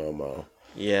on Komomo.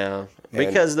 Yeah,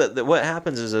 because what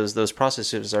happens is those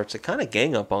prostitutes start to kind of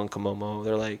gang up on Komomo.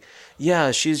 They're like,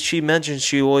 yeah, she mentioned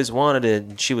she always wanted it,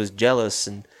 and she was jealous,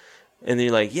 and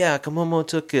they're like, yeah, Komomo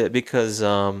took it because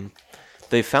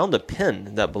they found a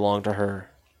pin that belonged to her.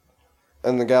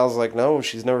 And the gal's like, no,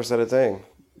 she's never said a thing.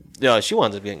 Yeah, she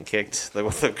winds up getting kicked. Like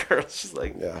with the girl, she's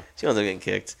like, Yeah. she winds up getting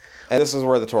kicked. And this is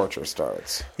where the torture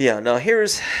starts. Yeah, now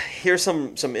here's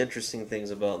some interesting things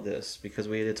about this, because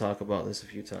we did talk about this a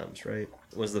few times, right?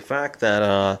 Was the fact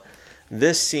that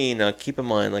this scene, keep in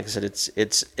mind, like I said,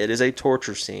 it is a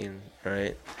torture scene,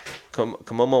 right?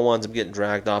 Komomo winds up getting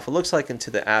dragged off. It looks like into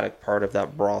the attic part of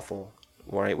that brothel,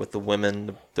 right, with the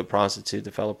women, the prostitute,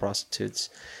 the fellow prostitutes,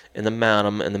 and the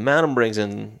madam brings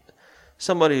in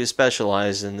somebody who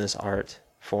specializes in this art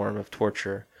form of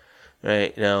torture.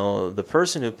 Right, now, the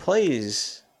person who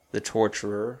plays the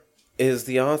torturer Is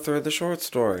the author of the short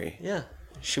story. yeah,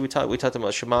 we talked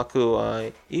about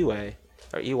Shimaku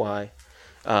Iwai,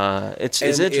 It's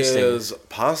and interesting. is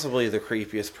possibly the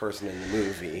creepiest person in the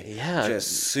movie. Yeah. Just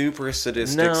super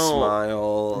sadistic No.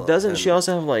 smile. Doesn't and- she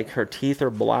also have like her teeth are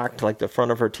blacked, like the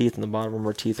front of her teeth and the bottom of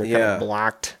her teeth are kind Yeah. of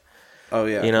blacked? Oh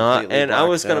yeah, You know, completely and I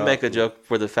was blacked gonna out. make a joke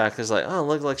where the fact is like, oh,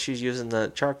 look like she's using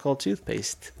the charcoal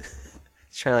toothpaste,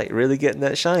 trying to like really getting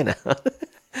that shine out.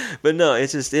 But no,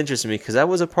 it's just interesting to me because that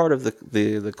was a part of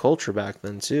the culture back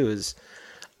then too. Is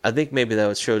I think maybe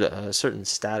that showed a certain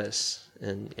status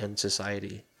in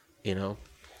society. You know,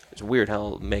 it's weird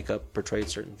how makeup portrayed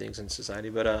certain things in society,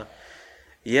 but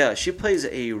yeah, she plays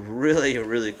a really,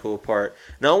 really cool part.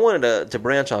 Now, I wanted to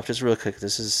branch off just real quick.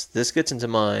 This gets into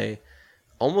my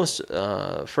almost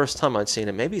first time I'd seen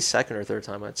it, maybe second or third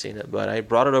time I'd seen it, but I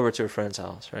brought it over to a friend's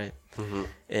house, right? Mm-hmm.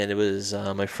 And it was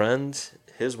my friend,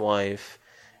 his wife,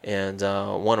 and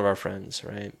one of our friends,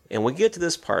 right? And we get to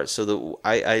this part, so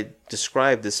I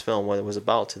described this film, what it was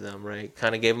about to them, right?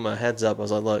 Kind of gave them a heads up. I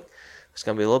was like, look, it's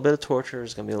gonna be a little bit of torture.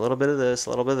 There's gonna be a little bit of this, a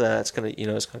little bit of that. It's gonna,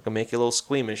 it's gonna make you a little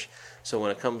squeamish. So when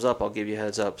it comes up, I'll give you a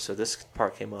heads up. So this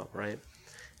part came up, right?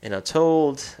 And I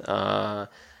told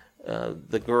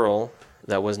the girl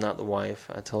that was not the wife.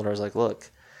 I told her, I was like, look,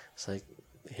 it's like,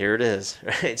 here it is,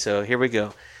 right? So here we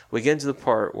go. We get into the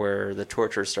part where the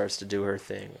torture starts to do her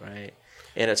thing, right?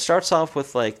 And it starts off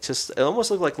with like it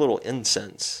almost looked like little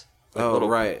incense. Like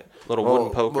right. Little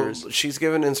wooden pokers. Well, she's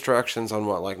given instructions on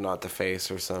what, like not the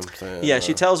face or something. Yeah,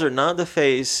 she tells her not the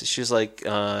face. She's like,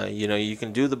 you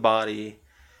can do the body,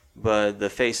 but the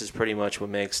face is pretty much what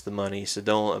makes the money. So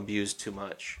don't abuse too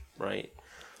much, right?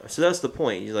 So that's the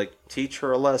point. You like teach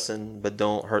her a lesson, but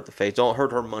don't hurt the face. Don't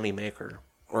hurt her money maker.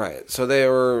 Right. So they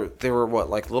were what,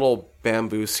 like little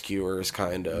bamboo skewers,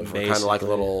 kind of, or kind of like Basically.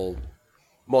 little.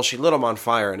 Well, she lit them on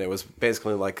fire, and it was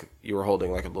basically like you were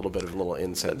holding like a little bit of little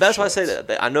incense. That's why I shits. say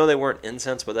that. I know they weren't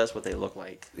incense, but that's what they look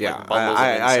like. Yeah, Like bundles of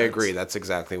I incense. agree. That's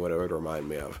exactly what it would remind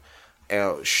me of.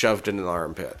 Shoved in the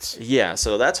armpits. Yeah,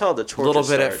 so that's how the torture A little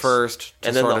bit starts. at first to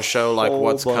And then sort the of show like whole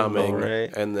what's bundle, coming,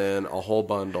 right? and then a whole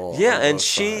bundle. Yeah, on and both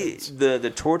she, sides. the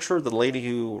torture, the lady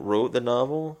who wrote the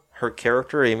novel, her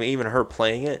character, even her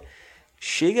playing it,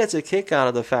 she gets a kick out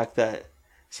of the fact that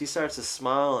she starts to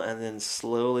smile and then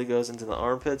slowly goes into the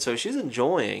armpit. So she's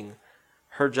enjoying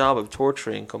her job of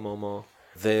torturing Komomo.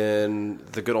 Then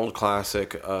the good old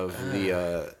classic of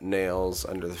the nails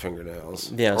under the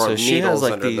fingernails. Yeah, Or so she has needles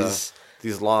like under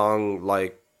these long,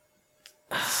 like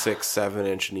 6-7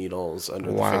 inch needles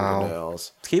under Wow. the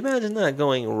fingernails. Can you imagine that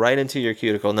going right into your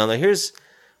cuticle? Now here's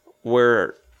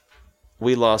where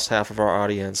we lost half of our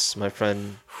audience, my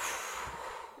friend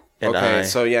and Okay, I.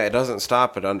 so yeah, it doesn't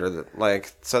stop it under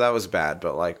the so that was bad,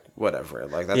 but like whatever,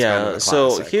 like that's kind of a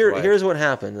so classic, here's what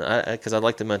happened, because I'd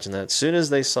like to mention that as soon as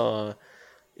they saw,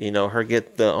 her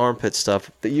get the armpit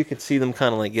stuff, that you could see them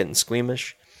kind of like getting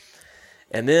squeamish.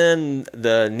 And then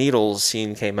the needles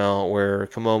scene came out where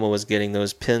Komomo was getting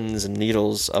those pins and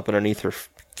needles up underneath her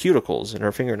cuticles and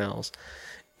her fingernails,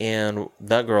 and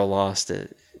that girl lost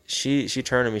it. She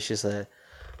turned to me, she said,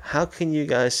 "How can you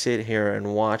guys sit here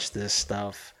and watch this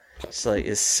stuff?" It's like,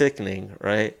 it's sickening,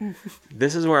 right?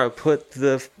 This is where I put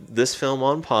this film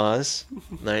on pause.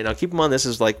 Now keep in mind, this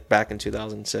is like back in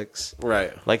 2006.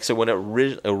 right. Like, so when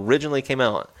it originally came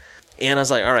out. And I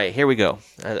was like, all right, here we go.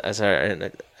 I was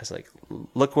like,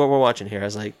 look what we're watching here. I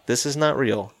was like, this is not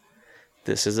real.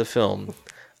 This is a film.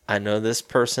 I know this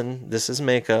person. This is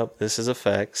makeup. This is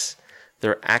effects.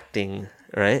 They're acting,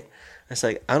 right? It's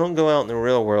like, I don't go out in the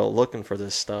real world looking for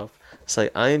this stuff. It's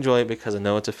like, I enjoy it because I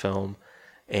know it's a film.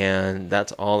 And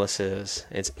that's all this is.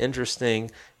 It's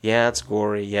interesting. Yeah, it's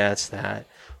gory. Yeah, it's that.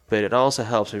 But it also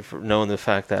helps me for knowing the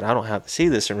fact that I don't have to see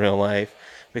this in real life,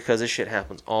 because this shit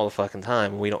happens all the fucking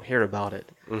time and we don't hear about it.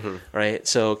 Mm-hmm. Right?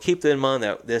 So keep in mind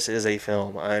that this is a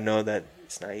film. I know that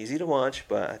it's not easy to watch,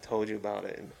 but I told you about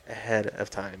it ahead of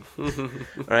time.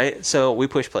 Right? So we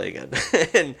push play again.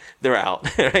 And they're out.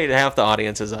 Right? Half the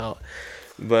audience is out.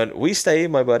 But we stayed,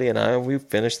 my buddy and I, we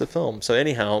finished the film. So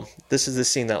anyhow, this is the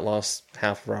scene that lost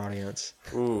half of our audience.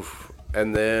 Oof.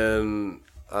 And then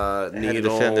I needles. had to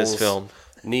defend this film.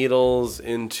 Needles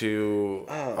into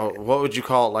what would you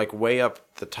call it? Like way up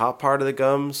the top part of the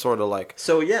gum, sort of like.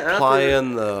 So yeah,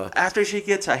 plying the. After she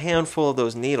gets a handful of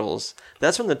those needles,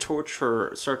 that's when the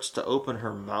torture starts to open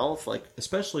her mouth, like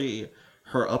especially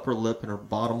her upper lip and her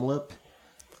bottom lip.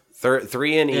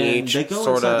 3 in And each, they go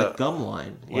sort inside the of. gum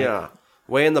line. Like, Yeah,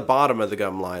 way in the bottom of the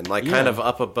gum line, like kind Yeah. of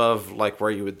up above, like where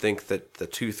you would think that the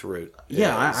tooth root.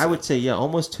 Yeah, is. I would say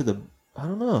almost to the. I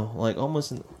don't know, like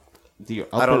almost in the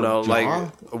upper I don't know, jaw,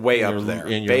 like way in up your- there.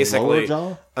 in your Basically, lower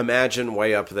jaw, imagine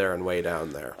way up there and way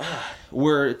down there.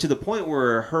 where to the point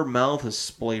where her mouth is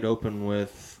splayed open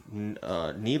with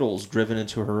needles driven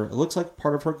into her. It looks like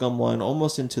part of her gum line,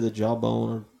 almost into the jawbone,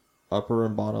 or upper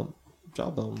and bottom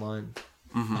jawbone line.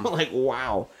 I'm like,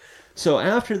 wow. So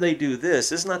after they do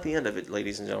this is not the end of it,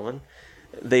 ladies and gentlemen.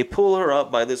 They pull her up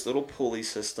by this little pulley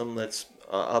system that's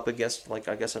up against, like,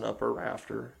 I guess, an upper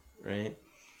rafter, right?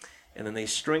 And then they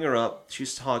string her up.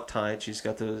 She's hog-tied. She's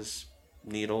got those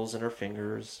needles in her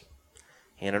fingers,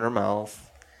 hand in her mouth.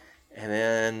 And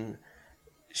then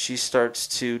she starts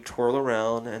to twirl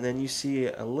around, and then you see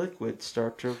a liquid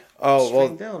start to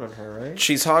string down on her, right?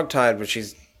 She's hog-tied, but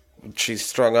she's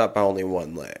strung up by only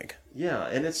one leg. Yeah,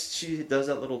 and she does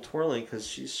that little twirling because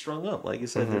she's strung up. Like you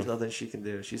said, there's nothing she can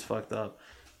do. She's fucked up.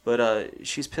 But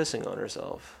she's pissing on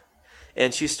herself.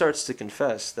 And she starts to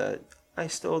confess that, I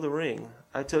stole the ring.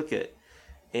 I took it.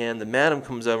 And the madam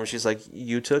comes over and she's like,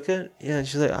 you took it? Yeah, and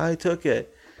she's like, I took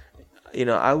it. You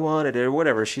know, I wanted it or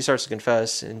whatever. She starts to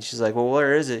confess and she's like, well,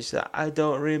 where is it? She's like, I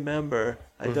don't remember.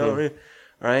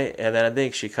 Right? And then I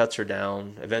think she cuts her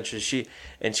down. Eventually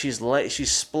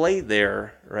she's splayed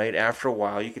there, right? After a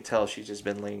while, you could tell she's just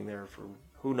been laying there for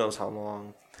who knows how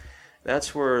long.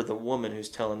 That's where the woman who's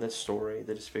telling this story,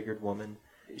 the disfigured woman,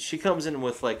 she comes in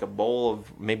with like a bowl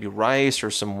of maybe rice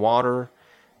or some water,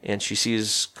 and she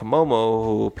sees Komomo,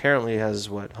 who apparently has,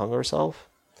 hung herself?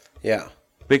 Yeah.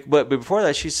 But before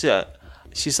that, she's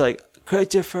like,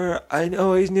 Christopher, I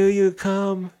always knew you'd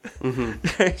come.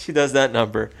 She does that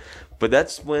number. But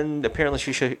that's when apparently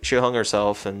she hung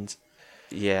herself, and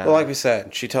yeah. Well, like we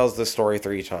said, she tells this story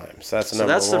 3 times. That's number one.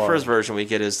 So that's the first version we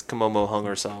get is Komomo hung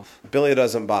herself. Billy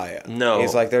doesn't buy it. No.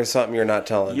 He's like, there's something you're not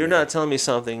telling me. You're not telling me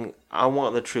something. I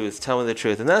want the truth. Tell me the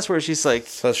truth. And that's where she's like...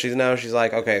 So she's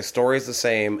like, okay, story's the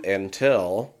same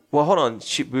until... Well, hold on.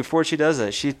 Before she does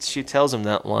that, she tells him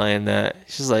that line that...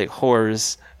 She's like,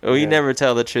 whores. We never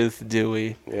tell the truth, do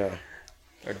we? Yeah.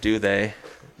 Or do they?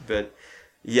 But...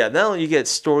 Yeah, now you get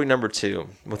story number 2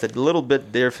 with a little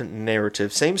bit different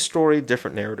narrative. Same story,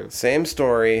 different narrative. Same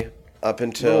story up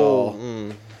until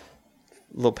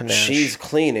little panache. She's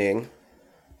cleaning.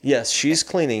 Yes, she's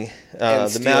cleaning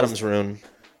the madam's room.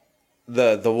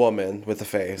 The woman with the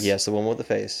face. Yes, the woman with the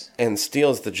face. And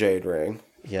steals the jade ring.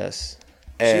 Yes.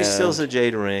 And she steals the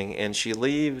jade ring and she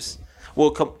leaves. Well,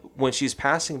 when she's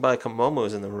passing by,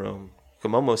 Komomo's in the room.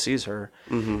 Komomo sees her.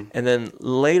 And then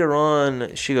later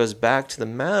on, she goes back to the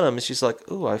madam and she's like,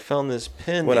 ooh, I found this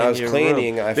pin when in I was your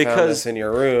cleaning, room. I found this in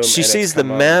your room. She sees the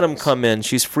madam come in.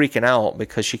 She's freaking out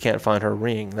because she can't find her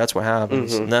ring. That's what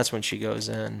happens. And that's when she goes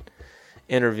in,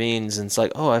 intervenes, and it's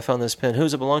like, oh, I found this pin.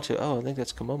 Who's it belong to? Oh, I think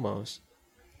that's Komomo's.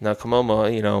 Now,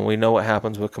 Komomo, we know what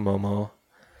happens with Komomo.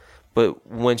 But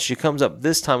when she comes up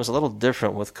this time, it's a little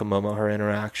different with Komomo, her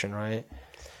interaction, right?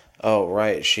 Oh,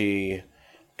 right. She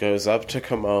goes up to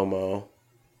Komomo,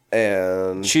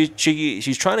 and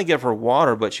she's trying to give her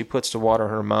water, but she puts the water in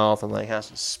her mouth and has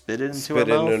to spit it into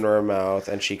her mouth.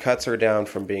 And she cuts her down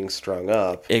from being strung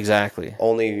up. Exactly.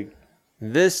 Only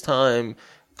this time,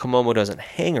 Komomo doesn't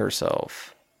hang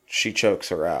herself. She chokes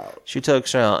her out. She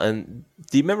chokes her out. And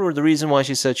do you remember the reason why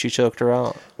she said she choked her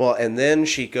out? Well, and then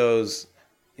she goes...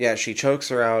 Yeah, she chokes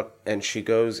her out, and she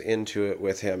goes into it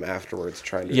with him afterwards,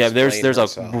 trying to explain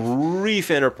herself. A brief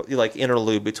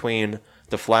interlude between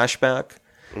the flashback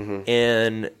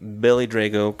and Billy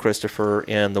Drago, Christopher,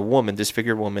 and the woman,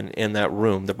 disfigured woman, in that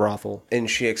room, the brothel. And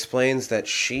she explains that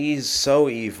she's so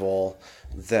evil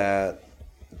that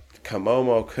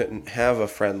Komomo couldn't have a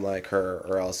friend like her,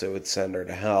 or else it would send her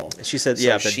to hell. She said,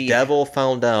 the devil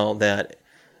found out that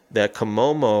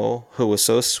Komomo, who was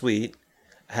so sweet,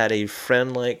 had a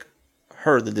friend like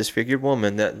her, the disfigured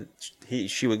woman, that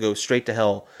she would go straight to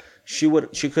hell. She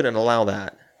couldn't allow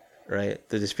that, right?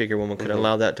 The disfigured woman couldn't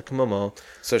allow that to Komomo.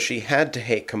 So she had to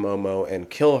hate Komomo and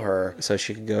kill her so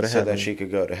she could go to heaven. So that she could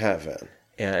go to heaven.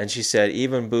 Yeah, and she said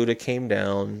even Buddha came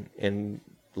down and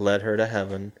led her to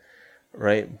heaven,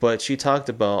 right? But she talked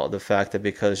about the fact that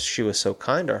because she was so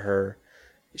kind to her,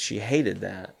 she hated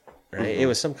that, right? It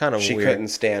was some kind of She weird... couldn't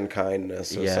stand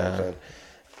kindness or something.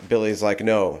 Billy's like,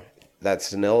 no, that's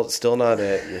still not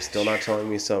it. You're still not telling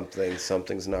me something.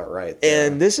 Something's not right there.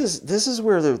 And this is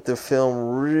where the film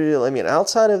really...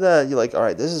 outside of that, you're like, all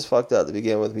right, this is fucked up to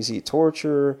begin with. We see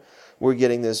torture. We're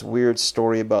getting this weird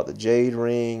story about the jade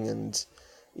ring and,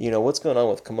 what's going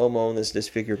on with Komomo and this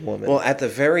disfigured woman. Well, at the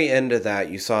very end of that,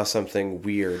 you saw something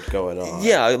weird going on.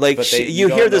 Yeah, you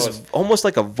hear this almost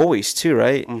like a voice, too,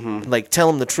 right? Like, tell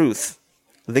him the truth.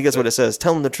 I think that's what it says.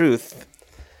 Tell him the truth.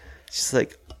 She's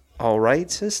like... All right,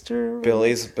 sister.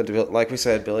 But like we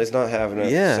said, Billy's not having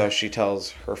it. Yeah. So she tells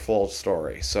her full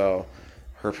story. So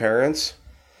her parents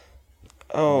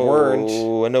weren't.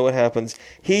 I know what happens.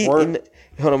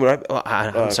 Hold on,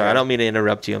 I'm sorry. I don't mean to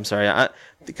interrupt you. I'm sorry.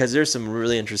 Because there's some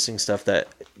really interesting stuff that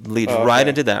leads right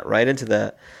into that. Right into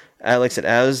that. Like I said,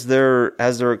 as they're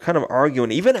kind of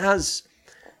arguing, even as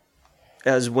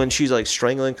when she's like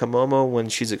strangling Komomo when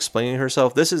she's explaining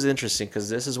herself. This is interesting because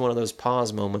this is one of those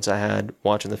pause moments I had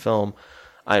watching the film.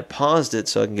 I had paused it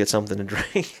so I can get something to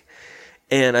drink,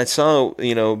 and I saw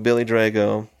Billy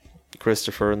Drago,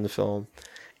 Christopher in the film,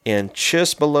 and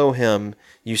just below him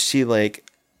you see like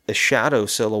a shadow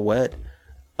silhouette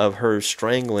of her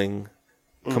strangling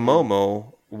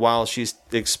Komomo while she's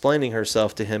explaining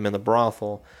herself to him in the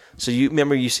brothel. So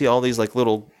you see all these like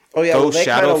little ghost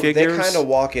shadow figures. They kind of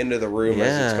walk into the room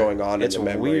as it's going on in the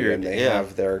memory, weird. And they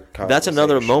have their conversation. That's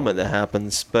another moment that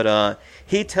happens. But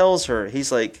he tells her,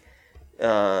 he's like,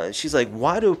 she's like,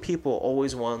 why do people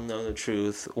always want to know the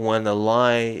truth when the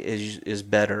lie is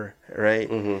better, right?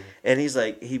 Mm-hmm. And he's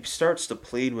like, he starts to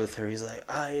plead with her. He's like,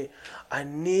 I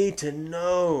need to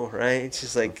know, right?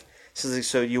 She's like,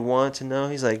 so you want to know?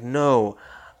 He's like, no,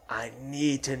 I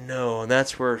need to know. And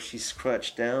that's where she's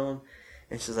crouched down.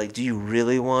 And she's like, do you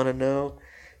really want to know?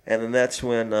 And then that's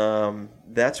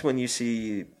when you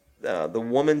see the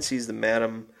woman sees the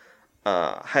madam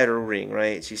hide her ring,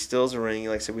 right? She steals a ring.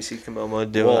 Like I said, we see Komomo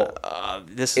do it.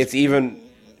 It's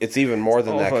even more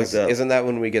than that, because isn't that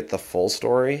when we get the full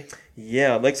story?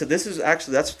 Yeah, like I said, this is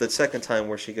actually, that's the second time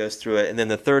where she goes through it. And then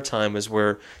the third time is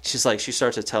where she's like, she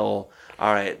starts to tell,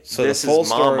 all right, so this the full is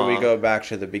Mama, story, we go back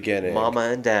to the beginning. Mama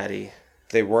and Daddy.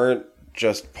 They weren't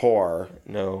just poor.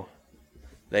 No.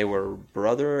 They were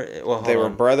brother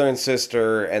and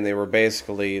sister, and they were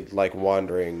basically like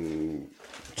wandering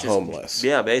homeless.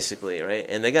 Yeah, basically, right?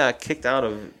 And they got kicked out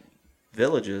of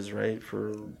villages, right?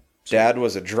 Dad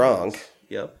was a drunk.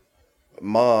 Yep.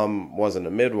 Mom wasn't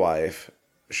a midwife.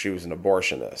 She was an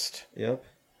abortionist. Yep.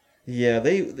 Yeah,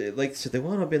 they like so they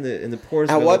wound up in the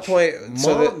poorest. At village. what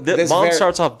point? Mom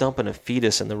starts off dumping a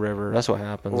fetus in the river. That's what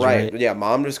happens, right? Yeah,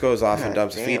 Mom just goes off and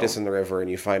dumps a fetus in the river, and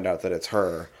you find out that it's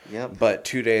her. Yep. But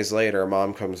 2 days later,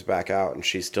 Mom comes back out, and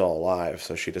she's still alive,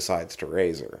 so she decides to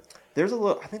raise her.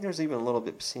 I think there's even a little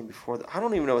bit scene before that. I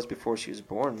don't even know if it's before she was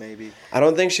born. Maybe. I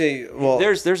don't think she. Well,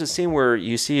 there's a scene where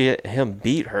you see him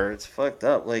beat her. It's fucked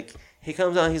up. Like he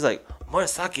comes out, he's like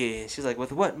Morisaki. She's like,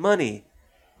 with what money?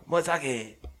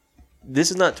 Morisaki.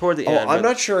 This is not toward the end. I'm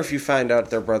not sure if you find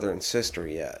out they're brother and sister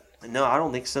yet. No, I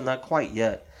don't think so. Not quite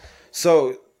yet.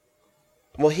 So,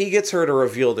 well, he gets her to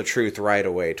reveal the truth right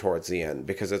away towards the end,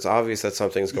 because it's obvious that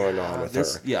something's going on with her.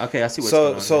 Yeah, okay, I see what's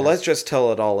going on. So let's just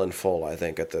tell it all in full, I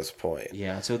think, at this point.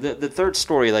 Yeah, so the third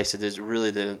story, like I said, is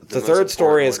really the third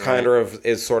story is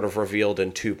is sort of revealed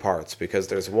in two parts, because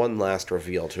there's one last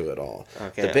reveal to it all.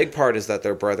 Okay. The big part is that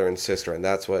they're brother and sister, and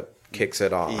that's what kicks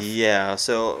it off. Yeah,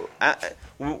 so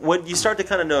what you start to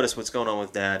kind of notice what's going on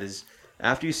with Dad is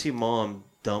after you see Mom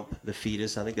dump the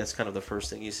fetus, I think that's kind of the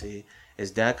first thing you see, is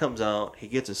Dad comes out, he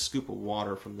gets a scoop of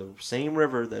water from the same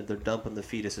river that they're dumping the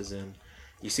fetuses in.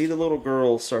 You see the little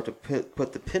girl start to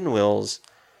put the pinwheels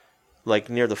like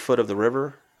near the foot of the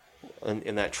river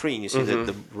in that tree, and you see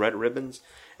the red ribbons.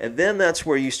 And then that's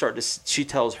where you start to, she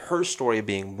tells her story of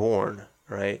being born,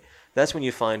 right? That's when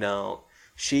you find out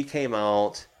she came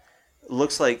out,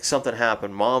 looks like something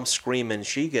happened. Mom's screaming.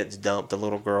 She gets dumped, the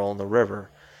little girl, in the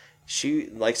river. She,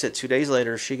 like I said, 2 days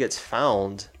later, she gets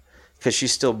found because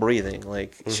she's still breathing.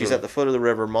 Like, she's at the foot of the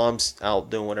river. Mom's out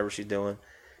doing whatever she's doing.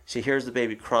 She hears the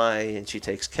baby cry, and she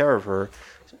takes care of her.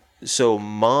 So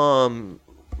Mom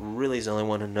really is the only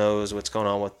one who knows what's going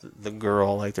on with the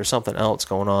girl. Like, there's something else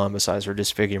going on besides her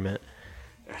disfigurement.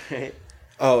 Right?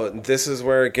 Oh, this is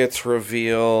where it gets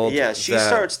revealed. Yeah,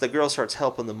 the girl starts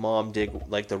helping the mom dig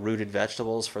like the rooted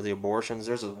vegetables for the abortions.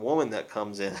 There's a woman that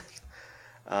comes in,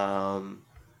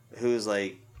 who's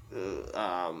like,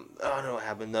 I don't know what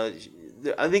happened. No,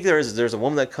 I think there's a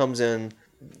woman that comes in.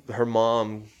 Her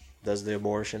mom does the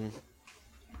abortion,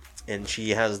 and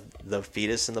she has the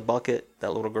fetus in the bucket.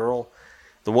 That little girl,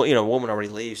 woman already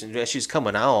leaves, and as she's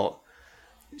coming out,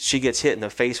 she gets hit in the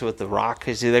face with the rock,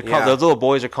 because those little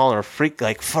boys are calling her freak,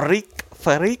 like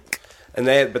freak. And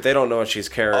they don't know what she's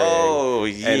carrying. Oh,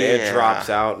 yeah. And it drops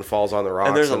out and falls on the rocks,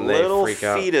 and there's a little freak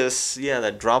out. fetus,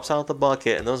 that drops out the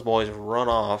bucket, and those boys run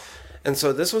off. And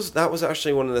so that was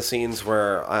actually one of the scenes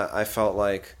where I felt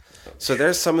like, so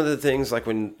there's some of the things like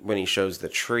when he shows the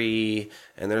tree,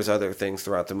 and there's other things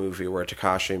throughout the movie where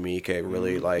Takashi Miike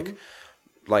really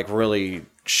really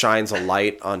shines a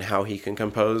light on how he can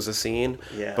compose a scene.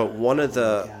 Yeah.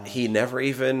 But he never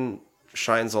even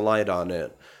shines a light on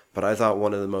it. But I thought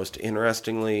one of the most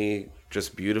interestingly,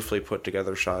 just beautifully put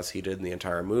together shots he did in the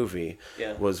entire movie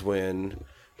was when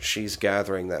she's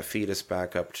gathering that fetus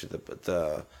back up to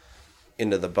the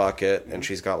into the bucket, and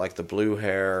she's got like the blue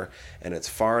hair, and it's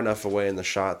far enough away in the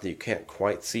shot that you can't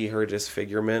quite see her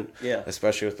disfigurement. Yeah.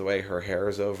 Especially with the way her hair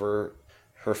is over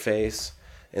her face.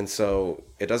 And so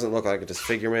it doesn't look like a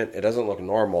disfigurement. It doesn't look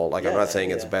normal. Like, I'm not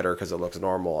saying it's better because it looks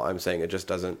normal. I'm saying it just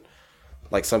doesn't,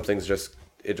 like,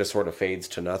 it just sort of fades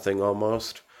to nothing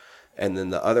almost. And then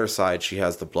the other side, she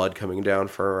has the blood coming down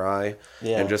for her eye.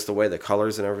 Yeah. And just the way the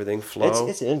colors and everything flow.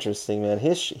 It's interesting, man.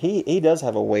 He does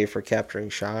have a way for capturing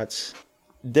shots.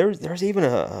 There's even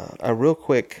a real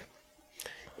quick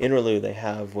interlude they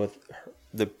have with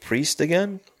the priest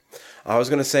again. I was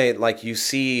going to say, like, you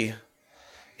see,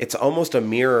 it's almost a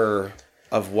mirror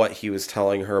of what he was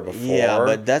telling her before. Yeah,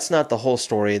 but that's not the whole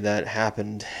story that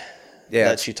happened. Yeah,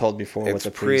 that she told before with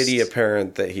the priest. It's pretty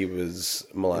apparent that he was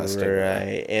molesting her.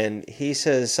 Right, and he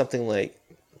says something like,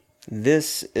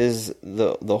 "This is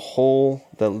the hole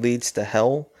that leads to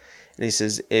hell," and he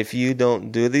says, "If you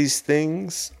don't do these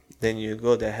things, then you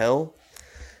go to hell."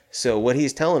 So what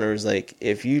he's telling her is like,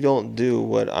 if you don't do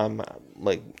what I'm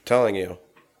like telling you,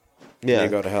 you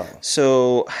go to hell.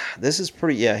 So this is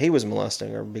pretty. Yeah, he was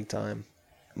molesting her big time,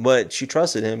 but she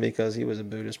trusted him because he was a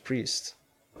Buddhist priest.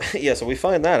 Yeah, so we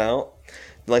find that out.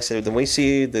 Like I said, then we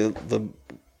see the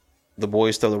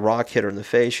boys throw the rock, hit her in the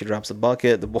face. She drops the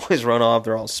bucket. The boys run off.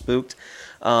 They're all spooked.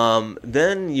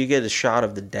 Then you get a shot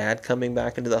of the dad coming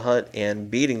back into the hut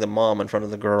and beating the mom in front of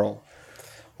the girl.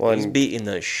 Well, he's beating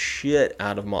the shit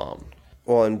out of mom.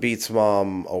 Well, and beats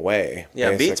mom away. Yeah,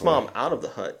 basically. Beats mom out of the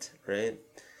hut, right?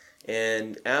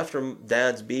 And after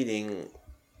dad's beating,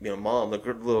 mom, the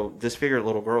little disfigured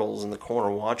little girl's in the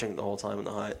corner watching the whole time in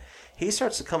the hut. He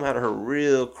starts to come at her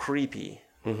real creepy,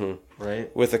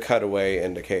 right? With a cutaway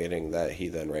indicating that he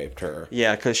then raped her.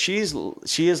 Yeah, because she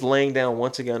is laying down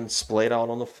once again, splayed out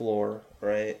on the floor,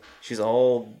 right? She's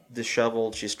all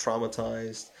disheveled. She's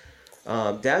traumatized.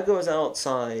 Dad goes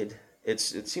outside. It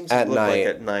seems to look like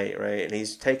at night, right? And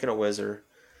he's taking a whizzer,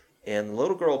 and the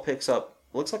little girl picks up,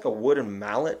 looks like a wooden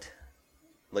mallet.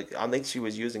 Like, I think she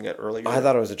was using it earlier. I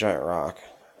thought it was a giant rock.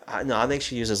 No, I think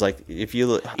she uses, like, if you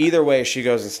look... Either way, she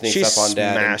goes and sneaks up on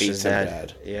Dad and beats him to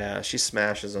death. Yeah, she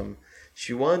smashes him.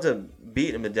 She wanted to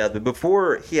beat him to death, but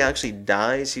before he actually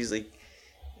dies, he's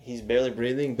barely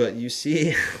breathing, but you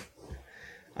see...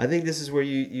 I think this is where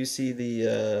you see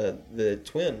the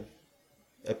twin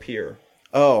appear.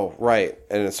 Oh, right.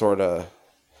 And it's sort of...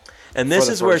 And this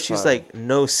is where she's like,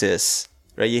 no, sis.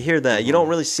 Right? You hear that. Mm-hmm. You don't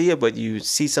really see it, but you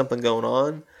see something going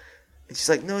on. And she's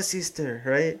like, no, sister,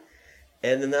 right?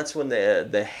 And then that's when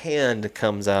the hand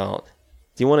comes out.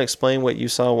 Do you want to explain what you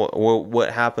saw,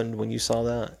 what happened when you saw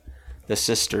that? The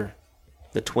sister,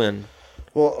 the twin.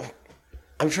 Well,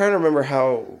 I'm trying to remember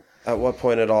at what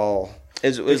point it all...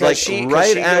 It was like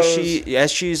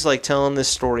as she's like telling this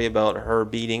story about her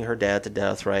beating her dad to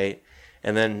death, right?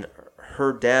 And then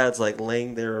her dad's like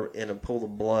laying there in a pool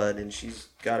of blood, and she's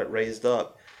got it raised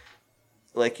up.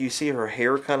 Like you see her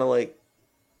hair kind of like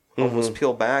almost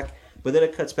peel back, but then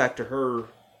it cuts back to her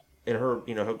and her,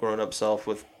 her grown up self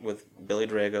with Billy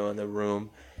Drago in the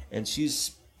room, and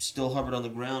she's still hovered on the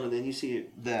ground, and then you see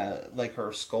that like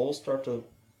her skull start to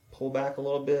pull back a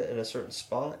little bit in a certain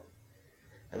spot,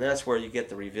 and that's where you get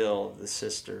the reveal of the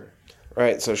sister.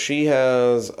 Right, so she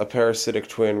has a parasitic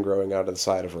twin growing out of the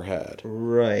side of her head.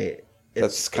 Right.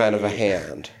 That's kind of a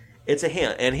hand. It's a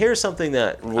hand. And here's something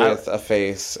that... With a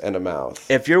face and a mouth.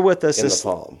 If you're with us, the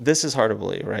palm. This is hard to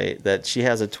believe, right? That she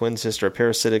has a twin sister, a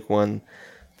parasitic one,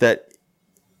 that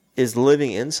is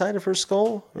living inside of her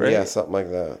skull, right? Yeah, something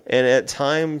like that. And at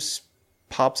times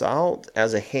pops out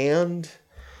as a hand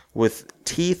with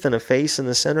teeth and a face in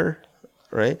the center,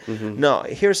 right? Mm-hmm. Now,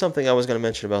 here's something I was going to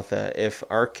mention about that. If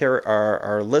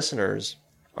our listeners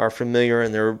are familiar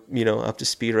and they're up to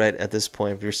speed right at this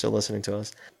point, if you're still listening to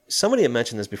us, somebody had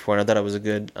mentioned this before, and I thought it was a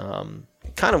good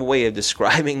kind of way of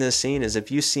describing this scene. Is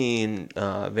if you've seen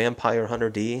Vampire Hunter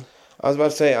D. I was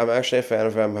about to say, I'm actually a fan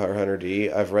of Vampire Hunter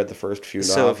D. I've read the first few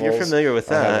novels. So if you're familiar with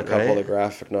that, I have a couple of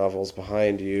graphic novels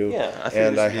behind you. Yeah,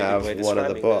 and I have one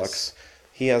of the books. This.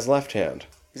 He has Left Hand.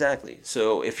 Exactly.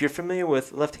 So if you're familiar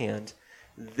with Left Hand,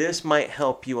 this might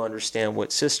help you understand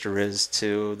what Sister is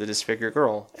to the disfigured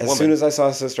girl. As soon as I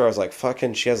saw Sister, I was like,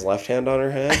 fucking, she has left hand on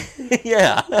her head?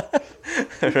 Yeah.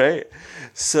 Right?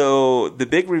 So the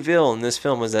big reveal in this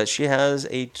film was that she has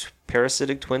a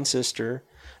parasitic twin sister.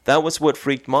 That was what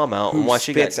freaked Mom out. Who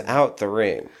spits out the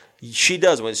ring. She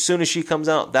does. As soon as she comes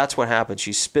out, that's what happens.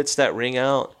 She spits that ring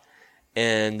out,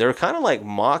 and they're kind of like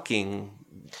mocking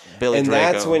Billy Drago. And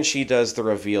that's when she does the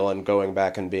reveal and going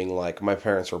back and being like, my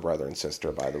parents were brother and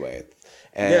sister, by the way.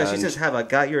 And yeah, she says, have I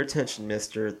got your attention,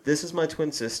 mister? This is my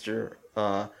twin sister.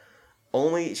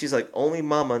 only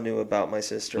Mama knew about my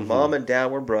sister. Mom and Dad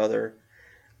were brother.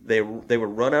 They were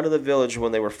run out of the village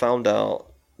when they were found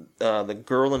out. The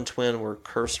girl and twin were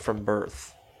cursed from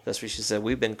birth. That's what she said.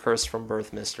 We've been cursed from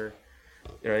birth, mister.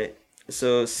 Right?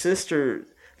 So sister,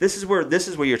 this is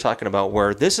where you're talking about,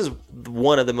 where this is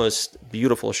one of the most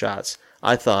beautiful shots,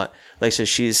 I thought. Like, so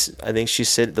I think she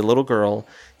said, the little girl,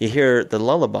 you hear the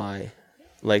lullaby,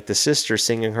 like the sister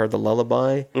singing her the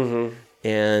lullaby. Mm-hmm.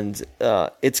 And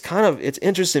it's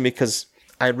interesting because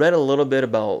I read a little bit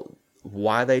about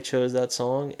why they chose that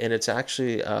song, and it's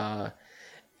actually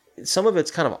some of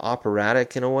it's kind of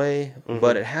operatic in a way,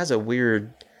 but it has a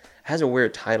weird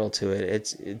title to it.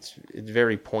 It's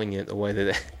very poignant the way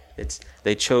that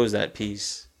they chose that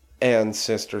piece. And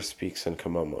sister speaks in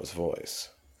Komomo's voice.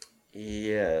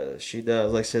 Yeah, she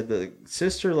does. Like I said, the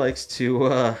sister likes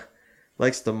to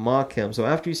mock him. So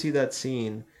after you see that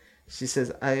scene, she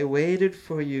says, "I waited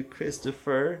for you,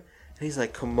 Christopher." And he's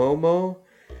like, "Komomo?"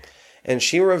 And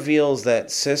she reveals that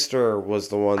sister was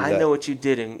the one that... I know what you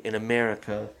did in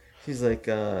America. She's like,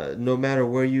 no matter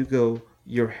where you go,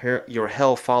 your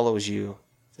hell follows you.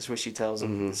 That's what she tells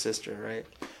him, the sister, right?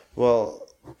 Well,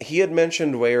 he had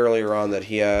mentioned way earlier on that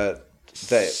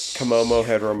that Komomo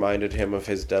had reminded him of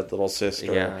his dead little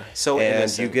sister. Yeah. So and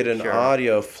innocent, you get an pure.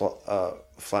 audio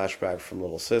flashback from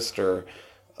little sister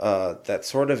that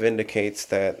sort of indicates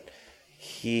that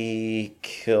he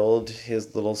killed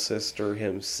his little sister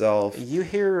himself. You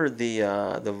hear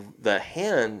the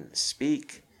hand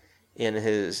speak in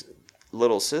his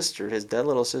little sister, his dead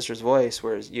little sister's voice,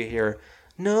 whereas you hear,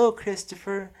 "No,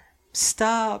 Christopher,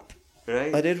 stop."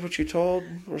 Right? I did what you told,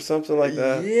 or something like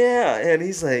that. Yeah, and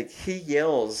he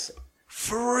yells,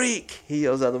 "Freak!" He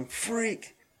yells at them,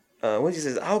 "Freak!" When she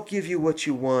says, "I'll give you what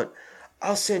you want.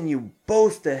 I'll send you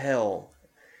both to hell."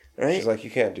 Right? She's like,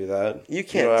 "You can't do that. You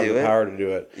can't don't have do the it." power to do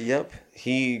it. Yep.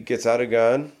 He gets out a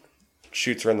gun,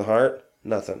 shoots her in the heart.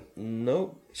 Nothing.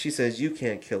 Nope. She says, "You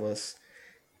can't kill us."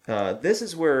 This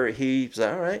is where he's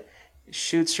like, all right,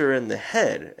 shoots her in the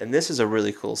head. And this is a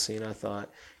really cool scene, I thought.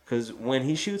 Because when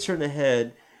he shoots her in the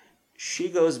head, she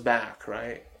goes back,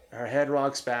 right? Her head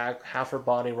rocks back, half her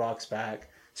body rocks back.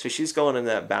 So she's going in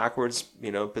that backwards,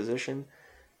 position.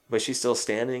 But she's still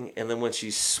standing. And then when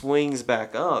she swings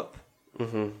back up,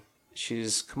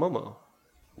 she's Komomo.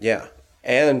 Yeah.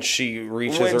 And she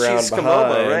reaches When around she's behind.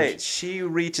 Komomo, right? She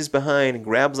reaches behind and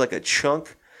grabs like a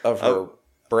chunk Of her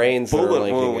brains that are bullet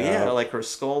linking wound, out. yeah, like her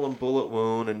skull and bullet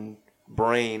wound and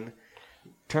brain.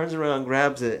 Turns around,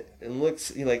 grabs it, and looks.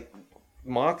 He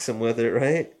mocks him with it,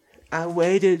 right? "I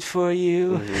waited for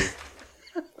you."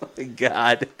 Oh my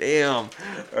God, damn!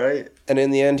 Right? And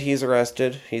in the end, he's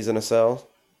arrested. He's in a cell.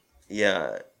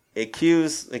 Yeah,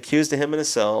 accused to him in a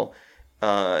cell.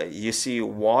 You see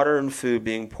water and food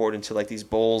being poured into these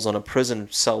bowls on a prison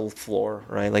cell floor,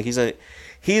 right? Like he's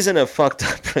in a fucked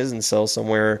up prison cell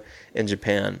somewhere in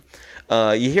Japan.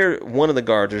 You hear one of the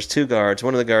guards. There's two guards.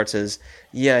 One of the guards says,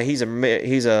 "Yeah, he's a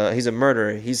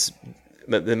murderer. He's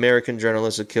the American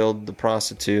journalist who killed the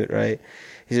prostitute." Right?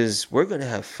 He says, "We're gonna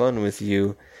have fun with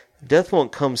you. Death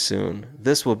won't come soon.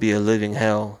 This will be a living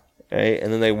hell." Right?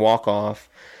 And then they walk off.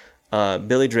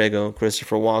 Billy Drago,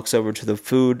 Christopher, walks over to the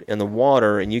food and the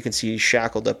water, and you can see he's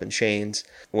shackled up in chains.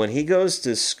 When he goes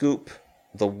to scoop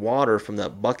the water from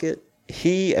that bucket,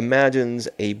 he imagines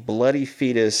a bloody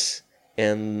fetus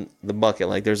in the bucket.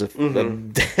 Like there's a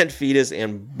dead fetus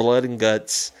and blood and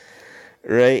guts,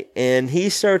 right? And he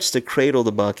starts to cradle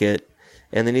the bucket,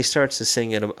 and then he starts to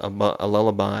sing it a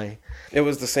lullaby. It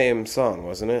was the same song,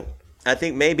 wasn't it? I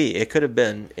think maybe it could have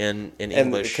been in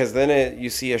English. Because then you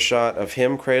see a shot of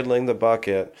him cradling the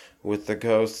bucket with the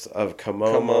ghosts of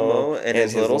Komomo and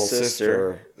his little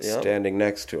sister standing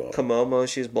next to him. Komomo,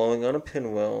 she's blowing on a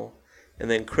pinwheel. And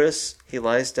then Chris, he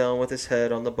lies down with his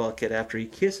head on the bucket after he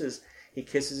kisses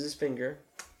his finger.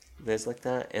 There's like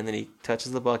that. And then he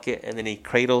touches the bucket, and then he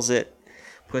cradles it,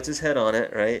 puts his head on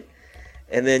it, right?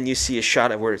 And then you see a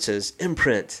shot of where it says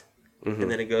imprint. And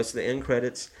then it goes to the end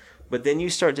credits. But then you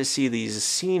start to see these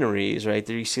sceneries, right?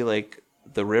 There you see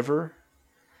the river,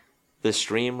 the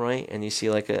stream, right? And you see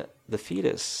the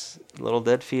fetus, little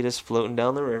dead fetus floating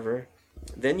down the river.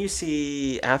 Then you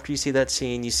see, after you see that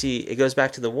scene, it goes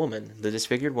back to the woman, the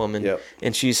disfigured woman,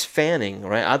 and she's fanning,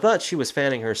 right? I thought she was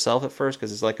fanning herself at first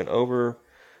because it's like an over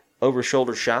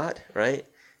shoulder shot, right?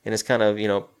 And it's kind of,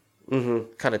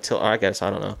 kind of tilt. I guess I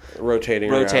don't know, rotating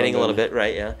a little bit,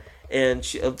 right? Yeah. And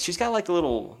she's got like a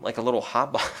little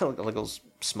hot box, like a little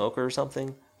smoker or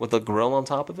something with a grill on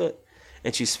top of it,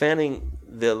 and she's fanning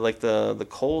the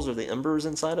coals or the embers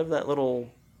inside of that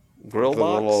little grill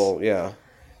box. Yeah.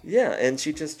 Yeah, and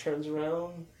she just turns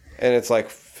around And it's like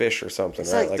fish or something,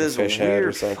 It's right? like Like a this fish head or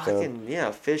weird something.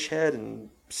 fucking fish head and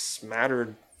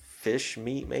smattered fish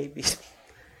meat, maybe.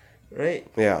 Right?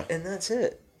 Yeah, And that's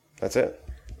it. that's it.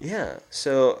 Yeah.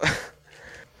 So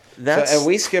So, and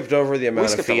we skipped over the amount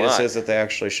of skipped a lot. fetuses that they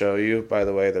actually show you. By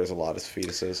the way, there's a lot of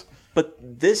fetuses. But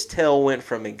this tale went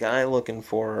from a guy looking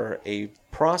for a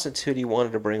prostitute he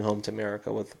wanted to bring home to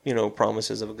America with,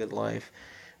 promises of a good life.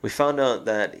 We found out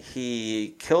that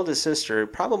he killed his sister,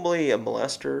 probably a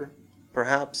molester,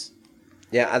 perhaps.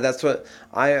 Yeah, that's what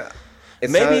I.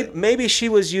 Maybe she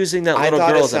was using that I little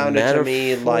thought girl it as a sounded metaphor. to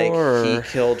me like he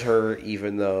killed her,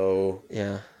 even though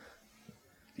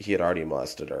he had already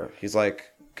molested her. He's like,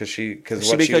 because she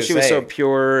was so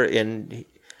pure, and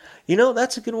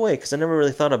that's a good way, because I never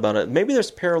really thought about it. Maybe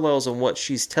there's parallels in what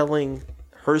she's telling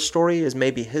her story is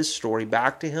maybe his story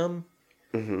back to him,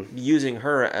 using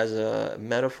her as a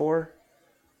metaphor.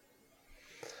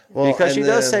 Well, because she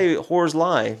does say whores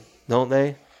lie, don't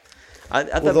they? I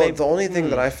thought the only thing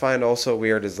that I find also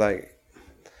weird is like,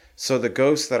 so the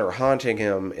ghosts that are haunting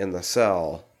him in the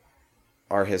cell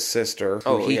are his sister,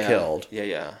 who he killed,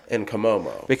 and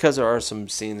Komomo. Because there are some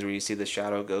scenes where you see the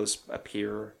shadow ghosts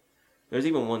appear. There's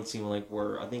even one scene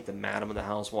where I think the madam of the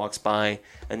house walks by,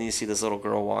 and then you see this little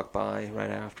girl walk by right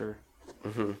after.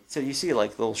 Mm-hmm. So you see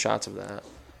like little shots of that.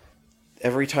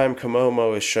 Every time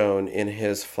Komomo is shown in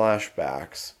his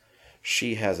flashbacks,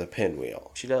 she has a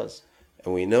pinwheel. She does.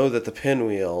 And we know that the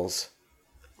pinwheels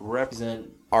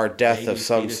represent are death of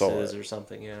some sort. Or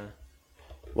something, yeah.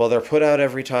 Well, they're put out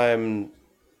every time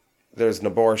there's an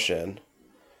abortion,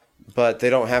 but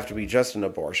they don't have to be just an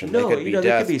abortion. No, they could be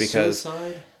death could be because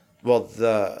suicide. Well,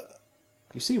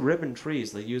 you see ribbon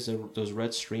trees. They use those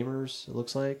red streamers, it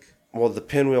looks like. Well, the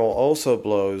pinwheel also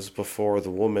blows before the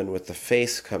woman with the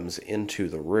face comes into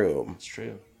the room. It's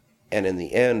true. And in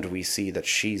the end, we see that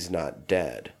she's not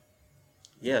dead.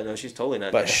 Yeah, no, she's totally not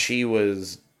dead. But dead. She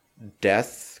was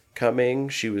death coming.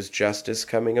 She was justice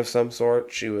coming of some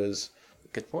sort. She was...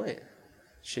 Good point.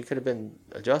 She could have been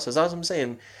a justice. That's what I'm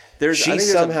saying. She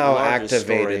somehow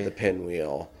activated the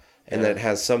pinwheel. And that it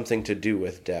has something to do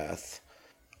with death.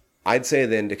 I'd say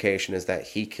the indication is that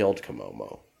he killed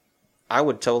Komomo. I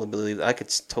would totally believe that. I could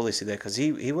totally see that because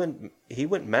he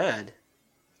went mad.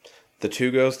 The two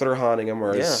ghosts that are haunting him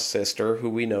are his sister, who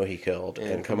we know he killed,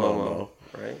 and Komomo.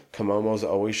 Right. Komomo's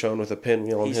always shown with a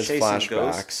pinwheel in his flashbacks.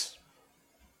 Ghosts.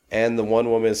 And the one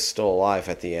woman is still alive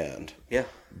at the end. Yeah.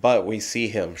 But we see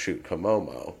him shoot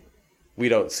Komomo. We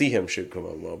don't see him shoot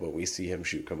Komomo, but we see him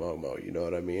shoot Komomo. You know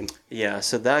what I mean? Yeah,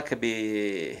 so that could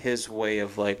be his way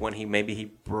of like when he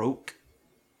broke,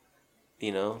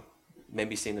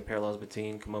 maybe seeing the parallels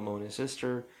between Komomo and his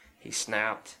sister. He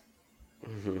snapped,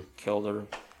 killed her,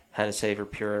 had to save her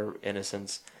pure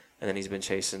innocence, and then he's been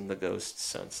chasing the ghosts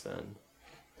since then.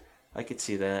 I could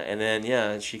see that. And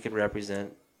then, she could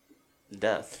represent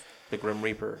death, the Grim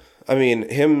Reaper. I mean,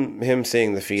 him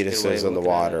seeing the fetuses in the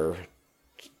water...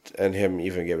 And him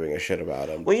even giving a shit about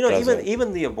him. Well,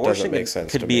 even the abortion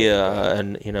could be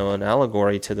an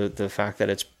allegory to the fact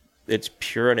that it's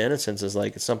pure and innocence is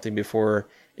like something before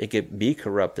it could be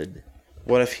corrupted.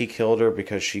 What if he killed her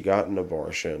because she got an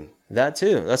abortion? That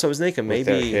too. That's what I was thinking. With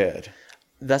Maybe their kid.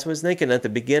 That's what I was thinking. At the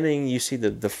beginning, you see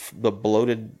the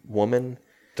bloated woman,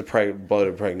 the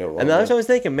bloated pregnant woman, and that's what I was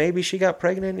thinking. Maybe she got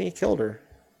pregnant and he killed her.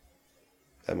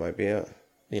 That might be it.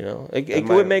 It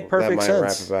would make perfect sense. That might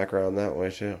wrap it back around that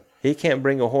way, too. He can't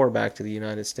bring a whore back to the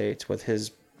United States with his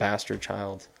bastard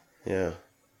child. Yeah.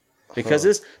 Because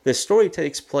this story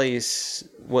takes place,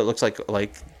 what looks like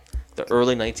the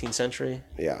early 19th century.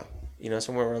 Yeah.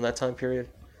 Somewhere around that time period.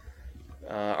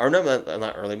 Or no,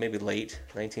 not early, maybe late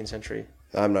 19th century.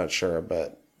 I'm not sure,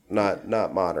 but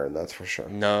not modern, that's for sure.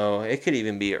 No, it could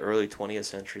even be early 20th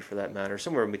century for that matter,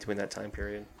 somewhere in between that time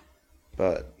period.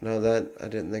 But no, I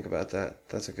didn't think about that.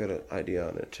 That's a good idea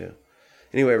on it too.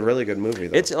 Anyway, really good movie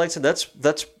though. It's like I said,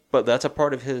 that's a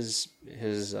part of his.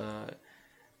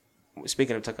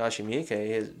 Speaking of Takashi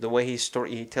Miike, the way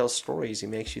he tells stories, he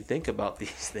makes you think about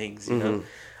these things. You know.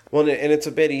 Well, and it's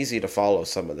a bit easy to follow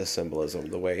some of the symbolism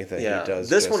the way that he does.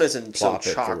 This one isn't so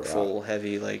chock full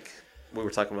heavy like we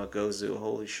were talking about Gozu.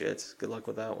 Holy shit! Good luck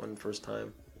with that one first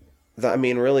time. I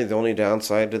mean, really, the only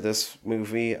downside to this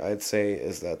movie, I'd say,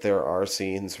 is that there are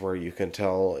scenes where you can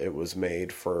tell it was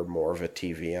made for more of a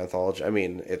TV anthology. I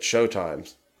mean, it's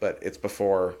Showtime, but it's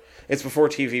before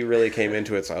TV really came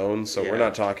into its own. So we're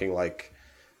not talking like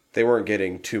they weren't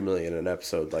getting 2 million an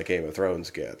episode like Game of Thrones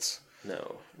gets.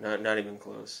 No, not even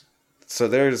close. So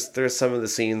there's some of the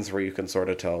scenes where you can sort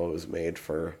of tell it was made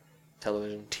for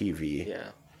television, TV.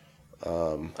 Yeah,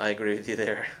 I agree with you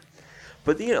there.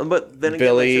 But but then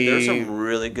again, like I said, there's some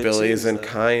really good. Billy's scenes, in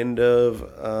kind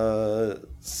of.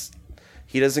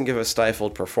 He doesn't give a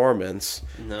stifled performance.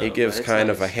 No, he gives but it's kind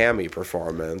of a nice. hammy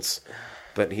performance,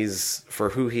 but he's for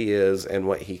who he is and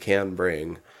what he can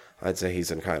bring. I'd say he's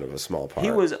in kind of a small part.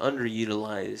 He was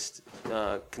underutilized,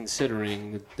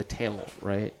 considering the talent,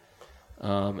 right?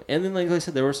 And then, like I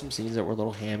said, there were some scenes that were a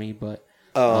little hammy, but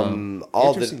all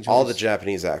interesting the choice.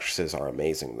 Japanese actresses are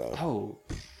amazing though. Oh,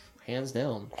 hands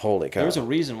down. Holy cow! There's a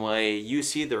reason why you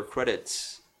see their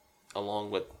credits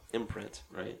along with imprint,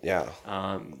 right? Yeah.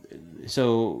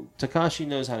 So Takashi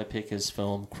knows how to pick his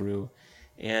film crew,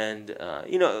 and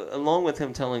along with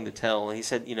him telling the tale, he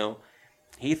said,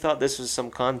 he thought this was some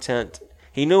content.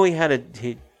 He knew he had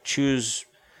to choose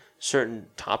certain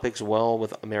topics well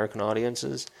with American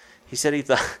audiences. He said he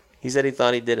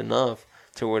thought he did enough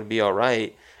to where it'd be all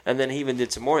right, and then he even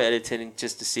did some more editing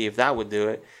just to see if that would do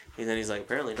it. And then he's like,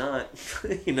 apparently not,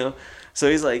 So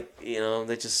he's like,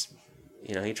 they just.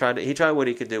 He tried what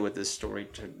he could do with this story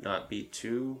to not be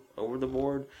too over the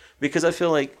board, because I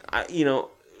feel like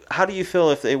how do you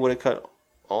feel if they would have cut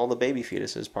all the baby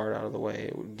fetuses part out of the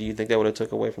way? Do you think that would have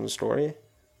took away from the story?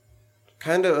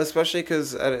 Kind of, especially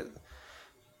because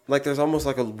there's almost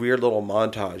like a weird little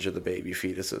montage of the baby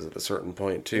fetuses at a certain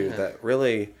point too.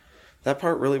 Yeah. That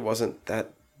part really wasn't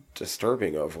that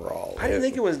disturbing overall. I didn't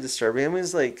think it was disturbing. I mean,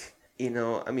 it's like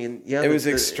yeah. It was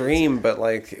extreme, but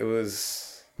it was.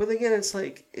 But again,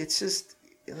 it's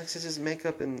just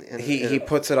makeup and He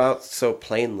puts it out so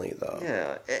plainly though.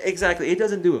 Yeah, exactly. It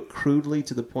doesn't do it crudely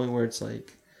to the point where it's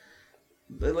like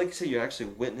you said, you're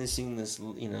actually witnessing this,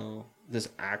 this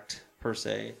act per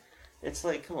se. It's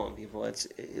like, come on, people. It's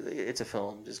a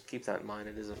film. Just keep that in mind.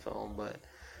 It is a film, but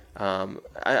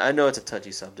I know it's a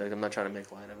touchy subject. I'm not trying to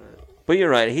make light of it. But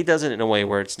you're right. He does it in a way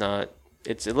where it's not.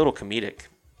 It's a little comedic,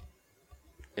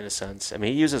 in a sense. I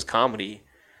mean, he uses comedy.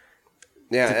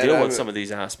 Yeah, to deal with some of these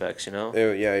aspects,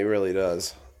 Yeah, he really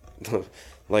does.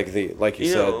 like you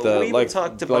said,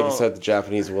 the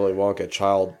Japanese Willy Wonka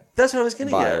child. That's what I was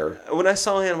getting buyer. at. When I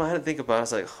saw him, I had to think about it. I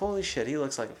was like, holy shit, he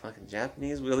looks like a fucking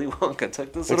Japanese Willy Wonka.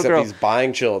 Took this little Except girl. he's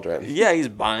buying children. Yeah, he's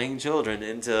buying children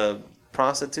into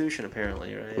prostitution,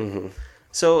 apparently, right? Mm-hmm.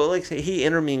 So, he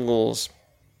intermingles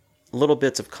little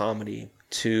bits of comedy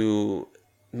to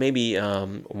maybe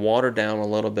water down a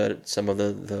little bit some of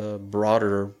the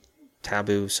broader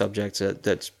taboo subjects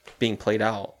that's being played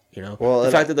out. The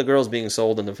fact that the girl's being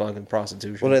sold into fucking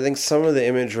prostitution. Well, I think some of the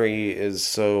imagery is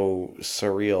so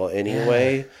surreal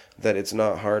anyway that it's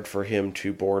not hard for him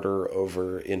to border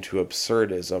over into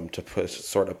absurdism to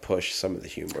push some of the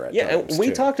humor at times. And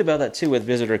we talked about that too with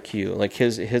Visitor Q. Like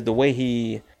his the way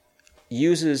he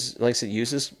uses,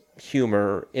 uses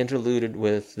humor interluded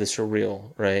with the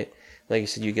surreal, right? Like you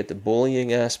said, you get the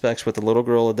bullying aspects with the little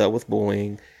girl that dealt with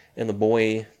bullying, and the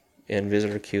boy in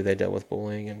Visitor Q, they dealt with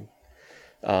bullying, and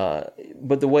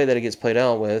but the way that it gets played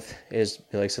out with is,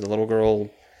 like I said, the little girl,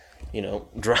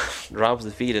 drops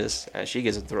the fetus as she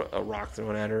gets a rock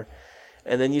thrown at her,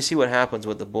 and then you see what happens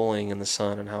with the bullying and the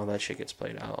son and how that shit gets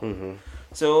played out. Mm-hmm.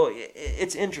 So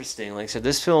it's interesting. Like I said,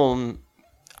 this film,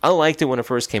 I liked it when it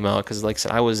first came out because, like I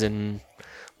said, I was in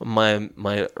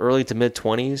my early to mid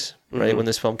 20s, right, when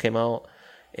this film came out,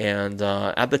 and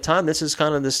at the time, this is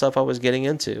kind of the stuff I was getting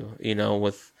into,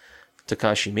 with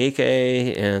Takashi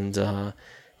Miike and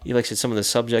like I said, some of the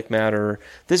subject matter.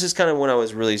 This is kind of when I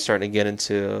was really starting to get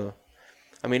into.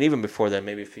 I mean, even before that,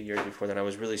 maybe a few years before that, I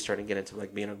was really starting to get into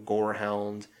being a gore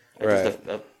hound, and just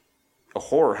a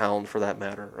horror hound for that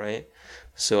matter, right?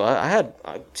 So I've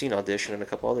seen Audition and a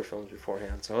couple other films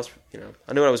beforehand, so I was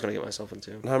I knew what I was going to get myself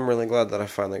into. I'm really glad that I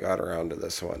finally got around to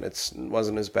this one. It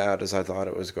wasn't as bad as I thought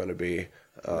it was going to be.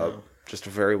 No. Just a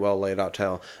very well laid out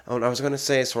tale. And I was going to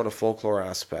say, sort of folklore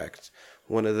aspect.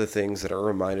 One of the things that it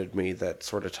reminded me that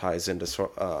sort of ties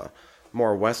into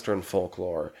more Western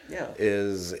folklore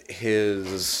is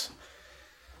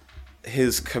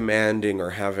his commanding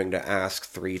or having to ask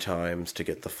 3 times to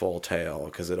get the full tale,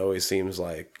 because it always seems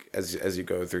like as you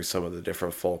go through some of the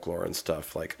different folklore and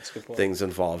stuff, like things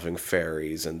involving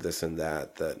fairies and this and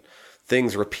that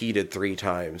things repeated 3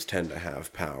 times tend to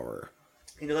have power.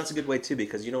 That's a good way too,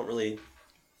 because you don't really.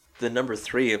 The number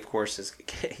 3, of course,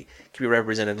 can be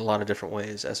represented in a lot of different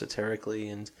ways, esoterically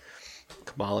and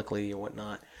Kabbalically and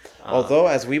whatnot. Although,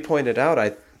 as we pointed out,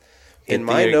 in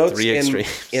my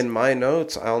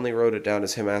notes, I only wrote it down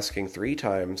as him asking 3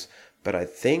 times, but I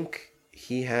think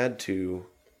he had to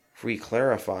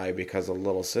re-clarify because of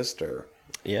little sister.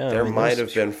 Yeah, there might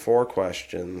have been 4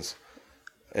 questions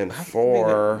And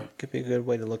 4... Could be a good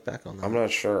way to look back on that. I'm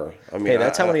not sure. I mean, hey,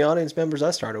 that's how many audience members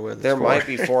I started with. There might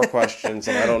be 4 questions,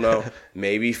 and I don't know.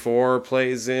 Maybe 4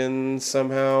 plays in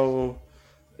somehow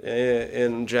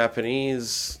in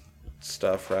Japanese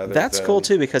stuff rather. That's than, cool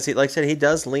too, because he, like I said, he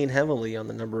does lean heavily on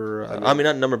the number. I mean,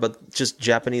 not number, but just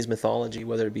Japanese mythology,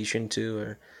 whether it be Shinto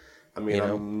or. I mean, you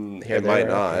know, it might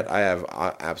not. I have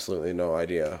absolutely no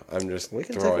idea. I'm just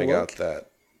throwing out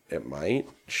that it might.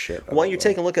 Shit. While you're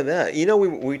taking a look at that, you know,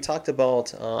 we talked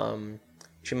about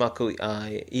Shimaku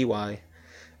Iwai.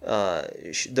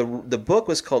 The book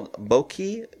was called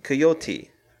Boki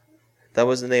Coyote. That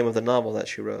was the name of the novel that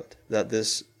she wrote. That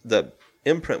the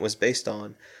imprint was based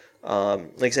on.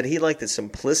 Like I said, he liked the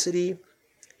simplicity.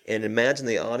 And imagine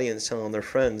the audience telling their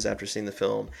friends after seeing the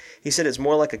film. He said it's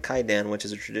more like a kaidan, which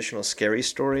is a traditional scary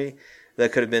story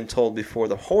that could have been told before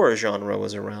the horror genre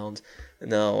was around.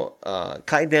 Now,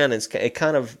 kaidan it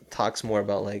kind of talks more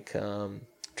about like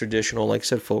traditional, like I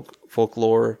said,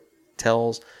 folklore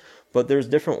tells, but there's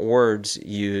different words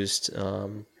used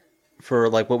for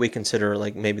like what we consider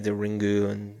like maybe the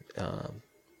ringu and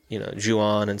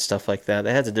juan and stuff like that.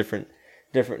 It has a different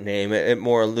name. It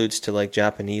more alludes to like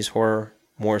Japanese horror.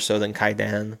 More so than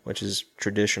kaidan, which is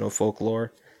traditional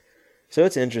folklore. So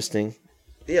it's interesting.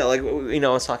 Yeah, like, I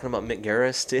was talking about Mick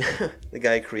Garris, too, the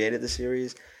guy who created the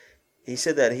series. He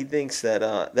said that he thinks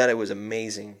that it was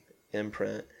amazing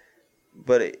imprint.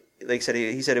 But, like I said,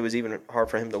 he said it was even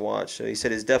hard for him to watch. So he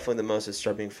said it's definitely the most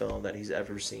disturbing film that he's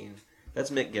ever seen.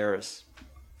 That's Mick Garris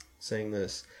saying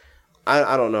this.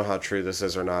 I don't know how true this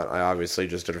is or not. I obviously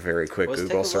just did a very quick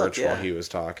Google search while he was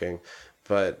talking.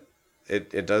 But...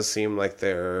 It does seem like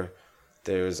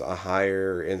there's a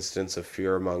higher instance of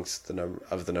fear amongst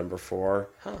the number 4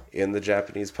 in the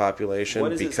Japanese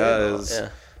population because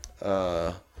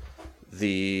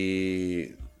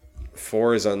the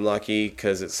 4 is unlucky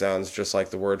because it sounds just like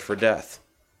the word for death.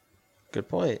 Good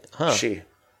point. Huh?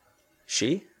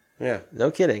 She? Yeah. No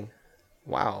kidding.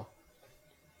 Wow.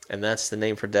 And that's the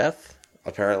name for death?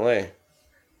 Apparently.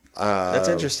 That's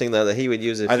interesting, though, that he would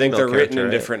use it. I think they're written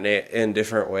in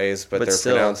different ways, but they're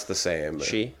still pronounced the same.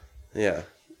 She? Yeah.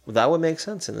 Well, that would make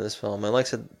sense in this film. And like I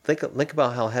said, think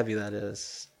about how heavy that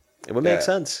is. It would make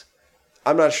sense.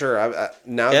 I'm not sure.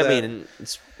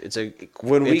 It's a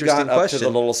when we got up to the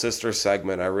Little Sister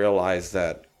segment, I realized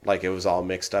that like it was all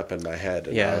mixed up in my head,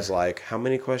 and I was like, "How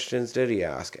many questions did he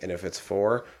ask?" And if it's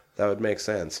 4, that would make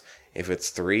sense. If it's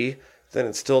 3. Then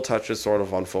it still touches sort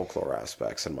of on folklore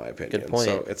aspects, in my opinion. Good point.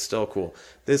 So it's still cool.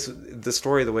 The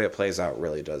story, the way it plays out,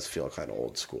 really does feel kind of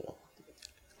old school.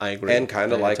 I agree. And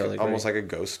kind of like almost like a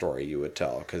ghost story you would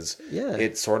tell, because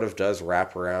it sort of does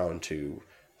wrap around to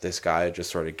this guy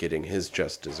just sort of getting his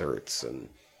just desserts. And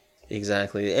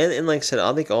exactly. And like I said,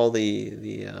 I think all the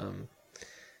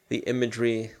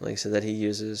imagery, like I said, that he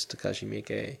uses, Takashi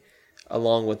Miike,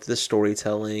 along with the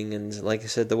storytelling, and like I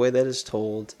said, the way that is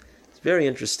told... Very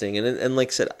interesting, and like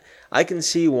I said, I can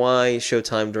see why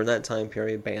Showtime during that time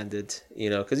period banned it.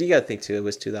 Because you got to think too, it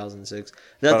was 2006.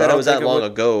 Not that it was that long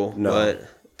ago, but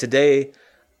today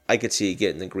I could see it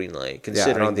getting the green light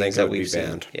considering things that we've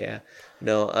seen. Yeah,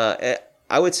 no,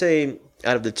 I would say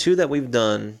out of the 2 that we've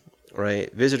done,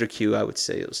 right, Visitor Q, I would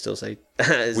still say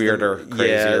weirder,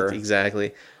 crazier. Yeah,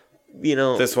 exactly.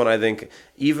 This one, I think,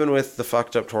 even with the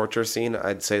fucked up torture scene,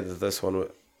 I'd say that this one.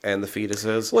 And the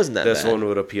fetuses wasn't that this bad. One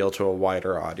would appeal to a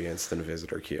wider audience than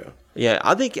Visitor Q. Yeah,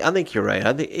 I think you're right.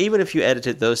 I think even if you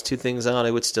edited those 2 things out,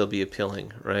 it would still be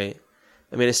appealing, right?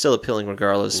 I mean, it's still appealing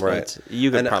regardless. Right. But you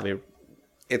could probably.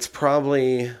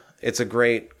 It's a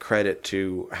great credit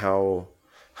to how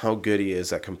good he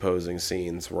is at composing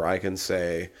scenes. Where I can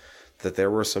say that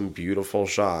there were some beautiful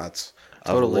shots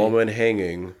of a woman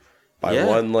hanging by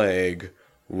one leg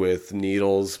with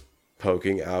needles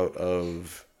poking out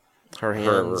of. Her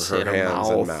hands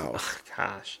and mouth. Oh,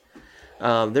 gosh.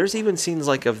 There's even scenes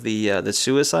like of the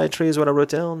suicide tree is what I wrote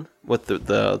down with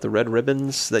the red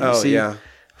ribbons that you see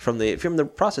from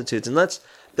the prostitutes, and that's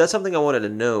something I wanted to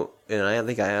note, and I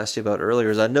think I asked you about earlier.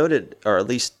 Is I noted, or at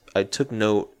least I took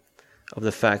note of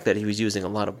the fact that he was using a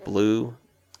lot of blue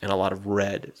and a lot of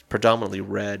red, predominantly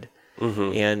red,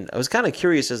 and I was kind of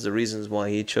curious as to the reasons why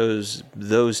he chose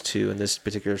those 2 in this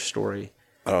particular story.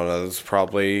 I don't know. There's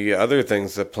probably other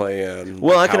things that play in.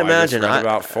 Well, I can imagine.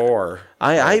 About 4.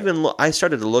 I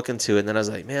started to look into it, and then I was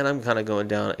like, man, I'm kind of going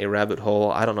down a rabbit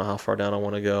hole. I don't know how far down I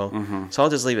want to go. So I'll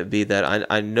just leave it be that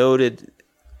I noted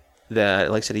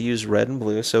that, like I said, he used red and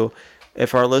blue. So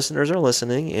if our listeners are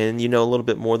listening and you know a little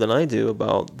bit more than I do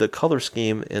about the color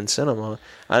scheme in cinema,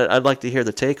 I'd like to hear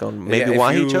the take on maybe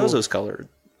why he chose those color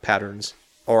patterns.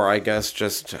 Or I guess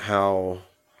just how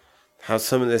how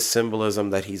some of this symbolism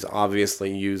that he's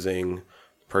obviously using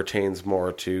pertains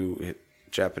more to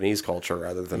Japanese culture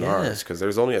rather than ours, because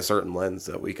there's only a certain lens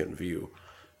that we can view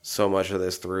so much of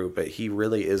this through, but he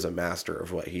really is a master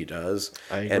of what he does.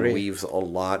 I agree. And weaves a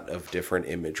lot of different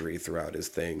imagery throughout his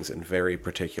things in very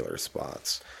particular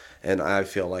spots. And I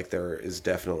feel like there is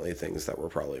definitely things that we're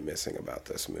probably missing about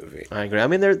this movie. I agree. I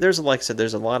mean, there's like I said,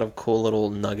 there's a lot of cool little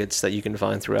nuggets that you can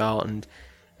find throughout, and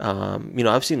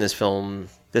I've seen this film,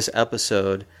 this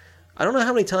episode, I don't know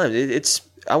how many times. It's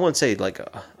I wouldn't say like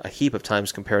a heap of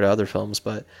times compared to other films,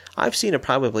 but I've seen it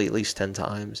probably at least 10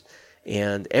 times.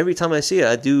 And every time I see it,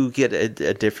 I do get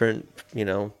a different,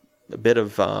 a bit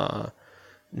of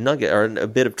nugget or a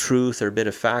bit of truth or a bit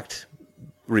of fact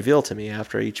revealed to me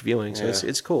after each viewing. So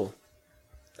it's cool.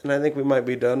 And I think we might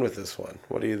be done with this one.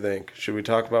 What do you think? Should we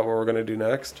talk about what we're going to do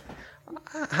next?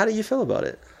 How do you feel about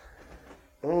it?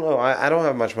 I don't know. I don't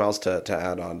have much else to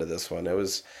add on to this one.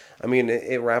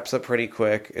 It wraps up pretty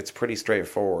quick. It's pretty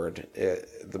straightforward.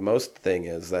 The most thing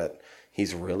is that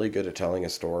he's really good at telling a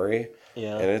story.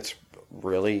 Yeah. And it's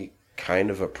really kind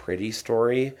of a pretty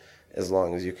story as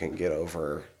long as you can get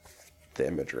over the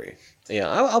imagery. Yeah,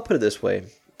 I'll put it this way.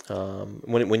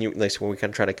 When we kind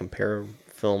of try to compare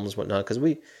films, whatnot, because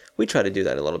we try to do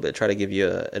that a little bit, try to give you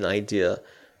an idea.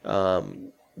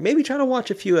 Maybe try to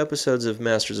watch a few episodes of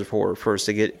Masters of Horror first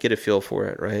to get a feel for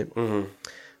it, right?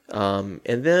 Mm-hmm.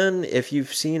 And then if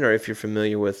you've seen or if you're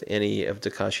familiar with any of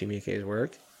Takashi Miike's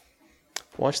work,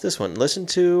 watch this one. Listen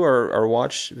to or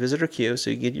watch Visitor Q so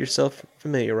you get yourself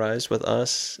familiarized with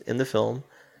us in the film.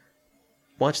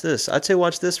 Watch this. I'd say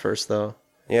watch this first, though.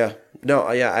 Yeah.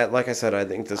 No, yeah, like I said, I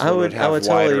think this one would have I would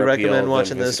totally wider recommend appeal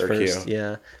watching than this Visitor first. Q.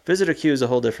 Yeah. Visitor Q is a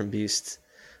whole different beast.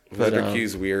 Visitor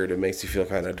Q's weird. It makes you feel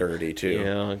kind of dirty, too.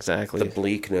 Yeah, exactly. The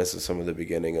bleakness of some of the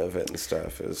beginning of it and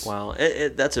stuff is... Wow.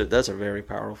 That's a very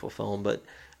powerful film, but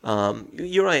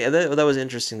you're right. That was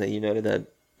interesting that you noted that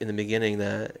in the beginning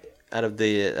that out of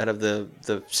the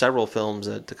several films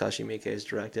that Takashi Miike has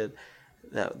directed,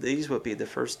 that these would be the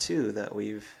first two that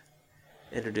we've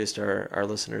introduced our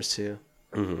listeners to.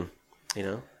 Mm-hmm.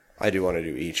 I do want to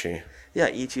do Ichi. Yeah,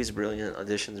 Ichi's brilliant.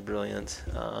 Audition's brilliant.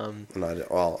 I want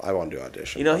to do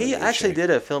Audition. He actually did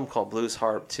a film called Blues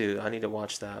Harp too. I need to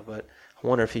watch that, but I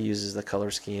wonder if he uses the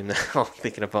color scheme now. I'm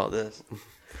thinking about this.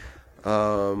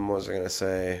 What was I gonna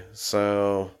say?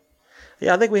 So,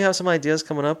 yeah, I think we have some ideas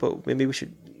coming up, but maybe we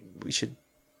should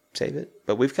save it.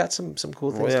 But we've got some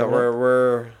cool things. Well,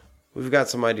 coming up. We've got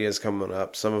some ideas coming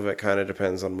up. Some of it kind of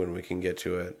depends on when we can get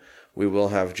to it. We will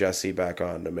have Jesse back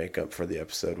on to make up for the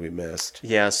episode we missed.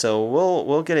 Yeah, so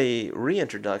we'll get a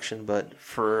reintroduction, but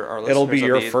for our listeners, it'll be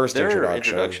your first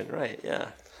introduction, right?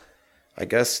 Yeah. I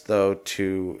guess though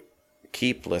to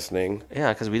keep listening.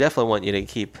 Yeah, because we definitely want you to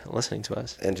keep listening to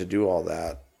us and to do all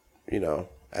that,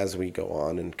 as we go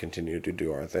on and continue to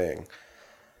do our thing.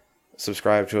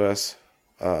 Subscribe to us.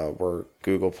 We're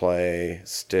Google Play,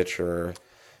 Stitcher.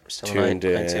 Tuned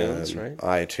in, iTunes, right?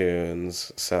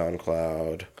 iTunes,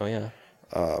 SoundCloud. Oh, yeah.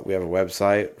 We have a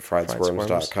website,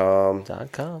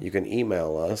 friedsquirms.com. You can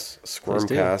email us,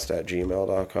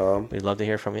 squirmcast@gmail.com. We'd love to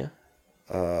hear from you.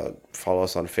 Follow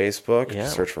us on Facebook. Yeah.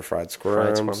 Search for Fried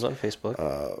Squirms. Fried Squirms on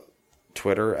Facebook.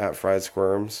 Twitter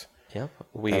 @FriedSquirms. Yep.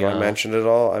 Have I mentioned it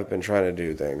all? I've been trying to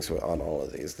do things on all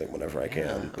of these whenever I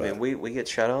can. Yeah. I mean, we get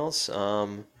shout-outs.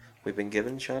 We've been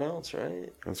given shout-outs,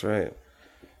 right? That's right.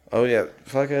 Oh yeah,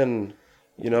 fucking.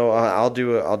 I'll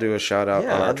do a shout out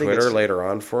on our Twitter later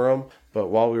on for them. But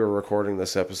while we were recording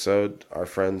this episode, our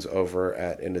friends over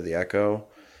at Into the Echo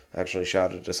actually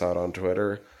shouted us out on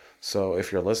Twitter. So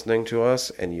if you're listening to us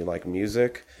and you like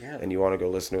music and you want to go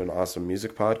listen to an awesome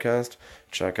music podcast,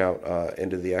 check out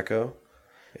Into the Echo.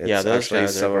 It's those actually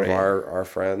guys some are of our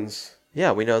friends.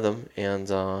 Yeah, we know them,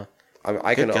 and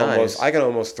I can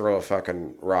almost throw a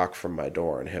fucking rock from my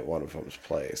door and hit one of them's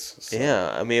place. So. Yeah,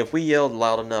 I mean, if we yelled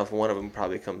loud enough, one of them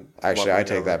probably come. Actually, I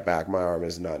take that back. My arm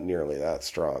is not nearly that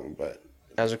strong, but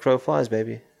as a crow flies,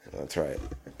 baby. That's right.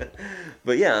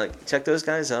 But yeah, check those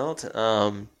guys out.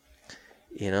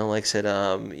 Like I said,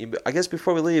 I guess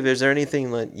before we leave, is there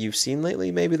anything that you've seen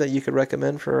lately, maybe that you could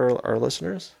recommend for our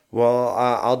listeners? Well,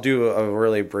 I'll do a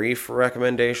really brief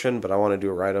recommendation, but I want to do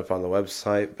it right up on the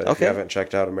website. But if you haven't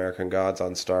checked out American Gods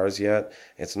on Starz yet,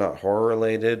 it's not horror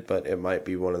related, but it might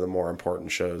be one of the more important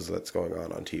shows that's going on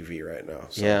TV right now.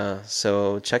 So. Yeah,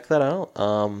 so check that out.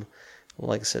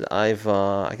 Like I said, I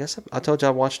told you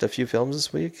I watched a few films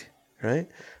this week, right?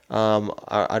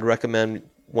 I'd recommend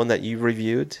one that you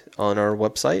reviewed on our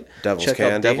website. Check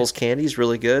out Devil's Candy is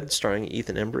really good, starring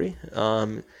Ethan Embry.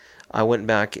 I went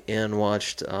back and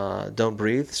watched Don't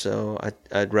Breathe, so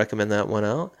I'd recommend that one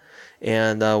out.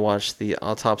 and watched The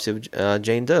Autopsy of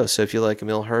Jane Doe. So if you like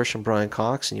Emil Hirsch and Brian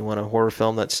Cox and you want a horror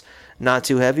film that's not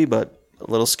too heavy but a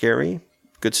little scary,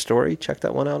 good story, check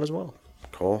that one out as well.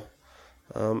 Cool.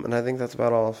 And I think that's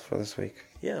about all for this week.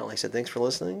 Yeah, like I said, thanks for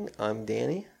listening. I'm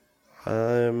Danny.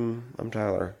 I'm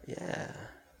Tyler. Yeah.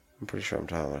 I'm pretty sure I'm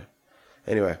Tyler.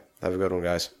 Anyway, have a good one,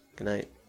 guys. Good night.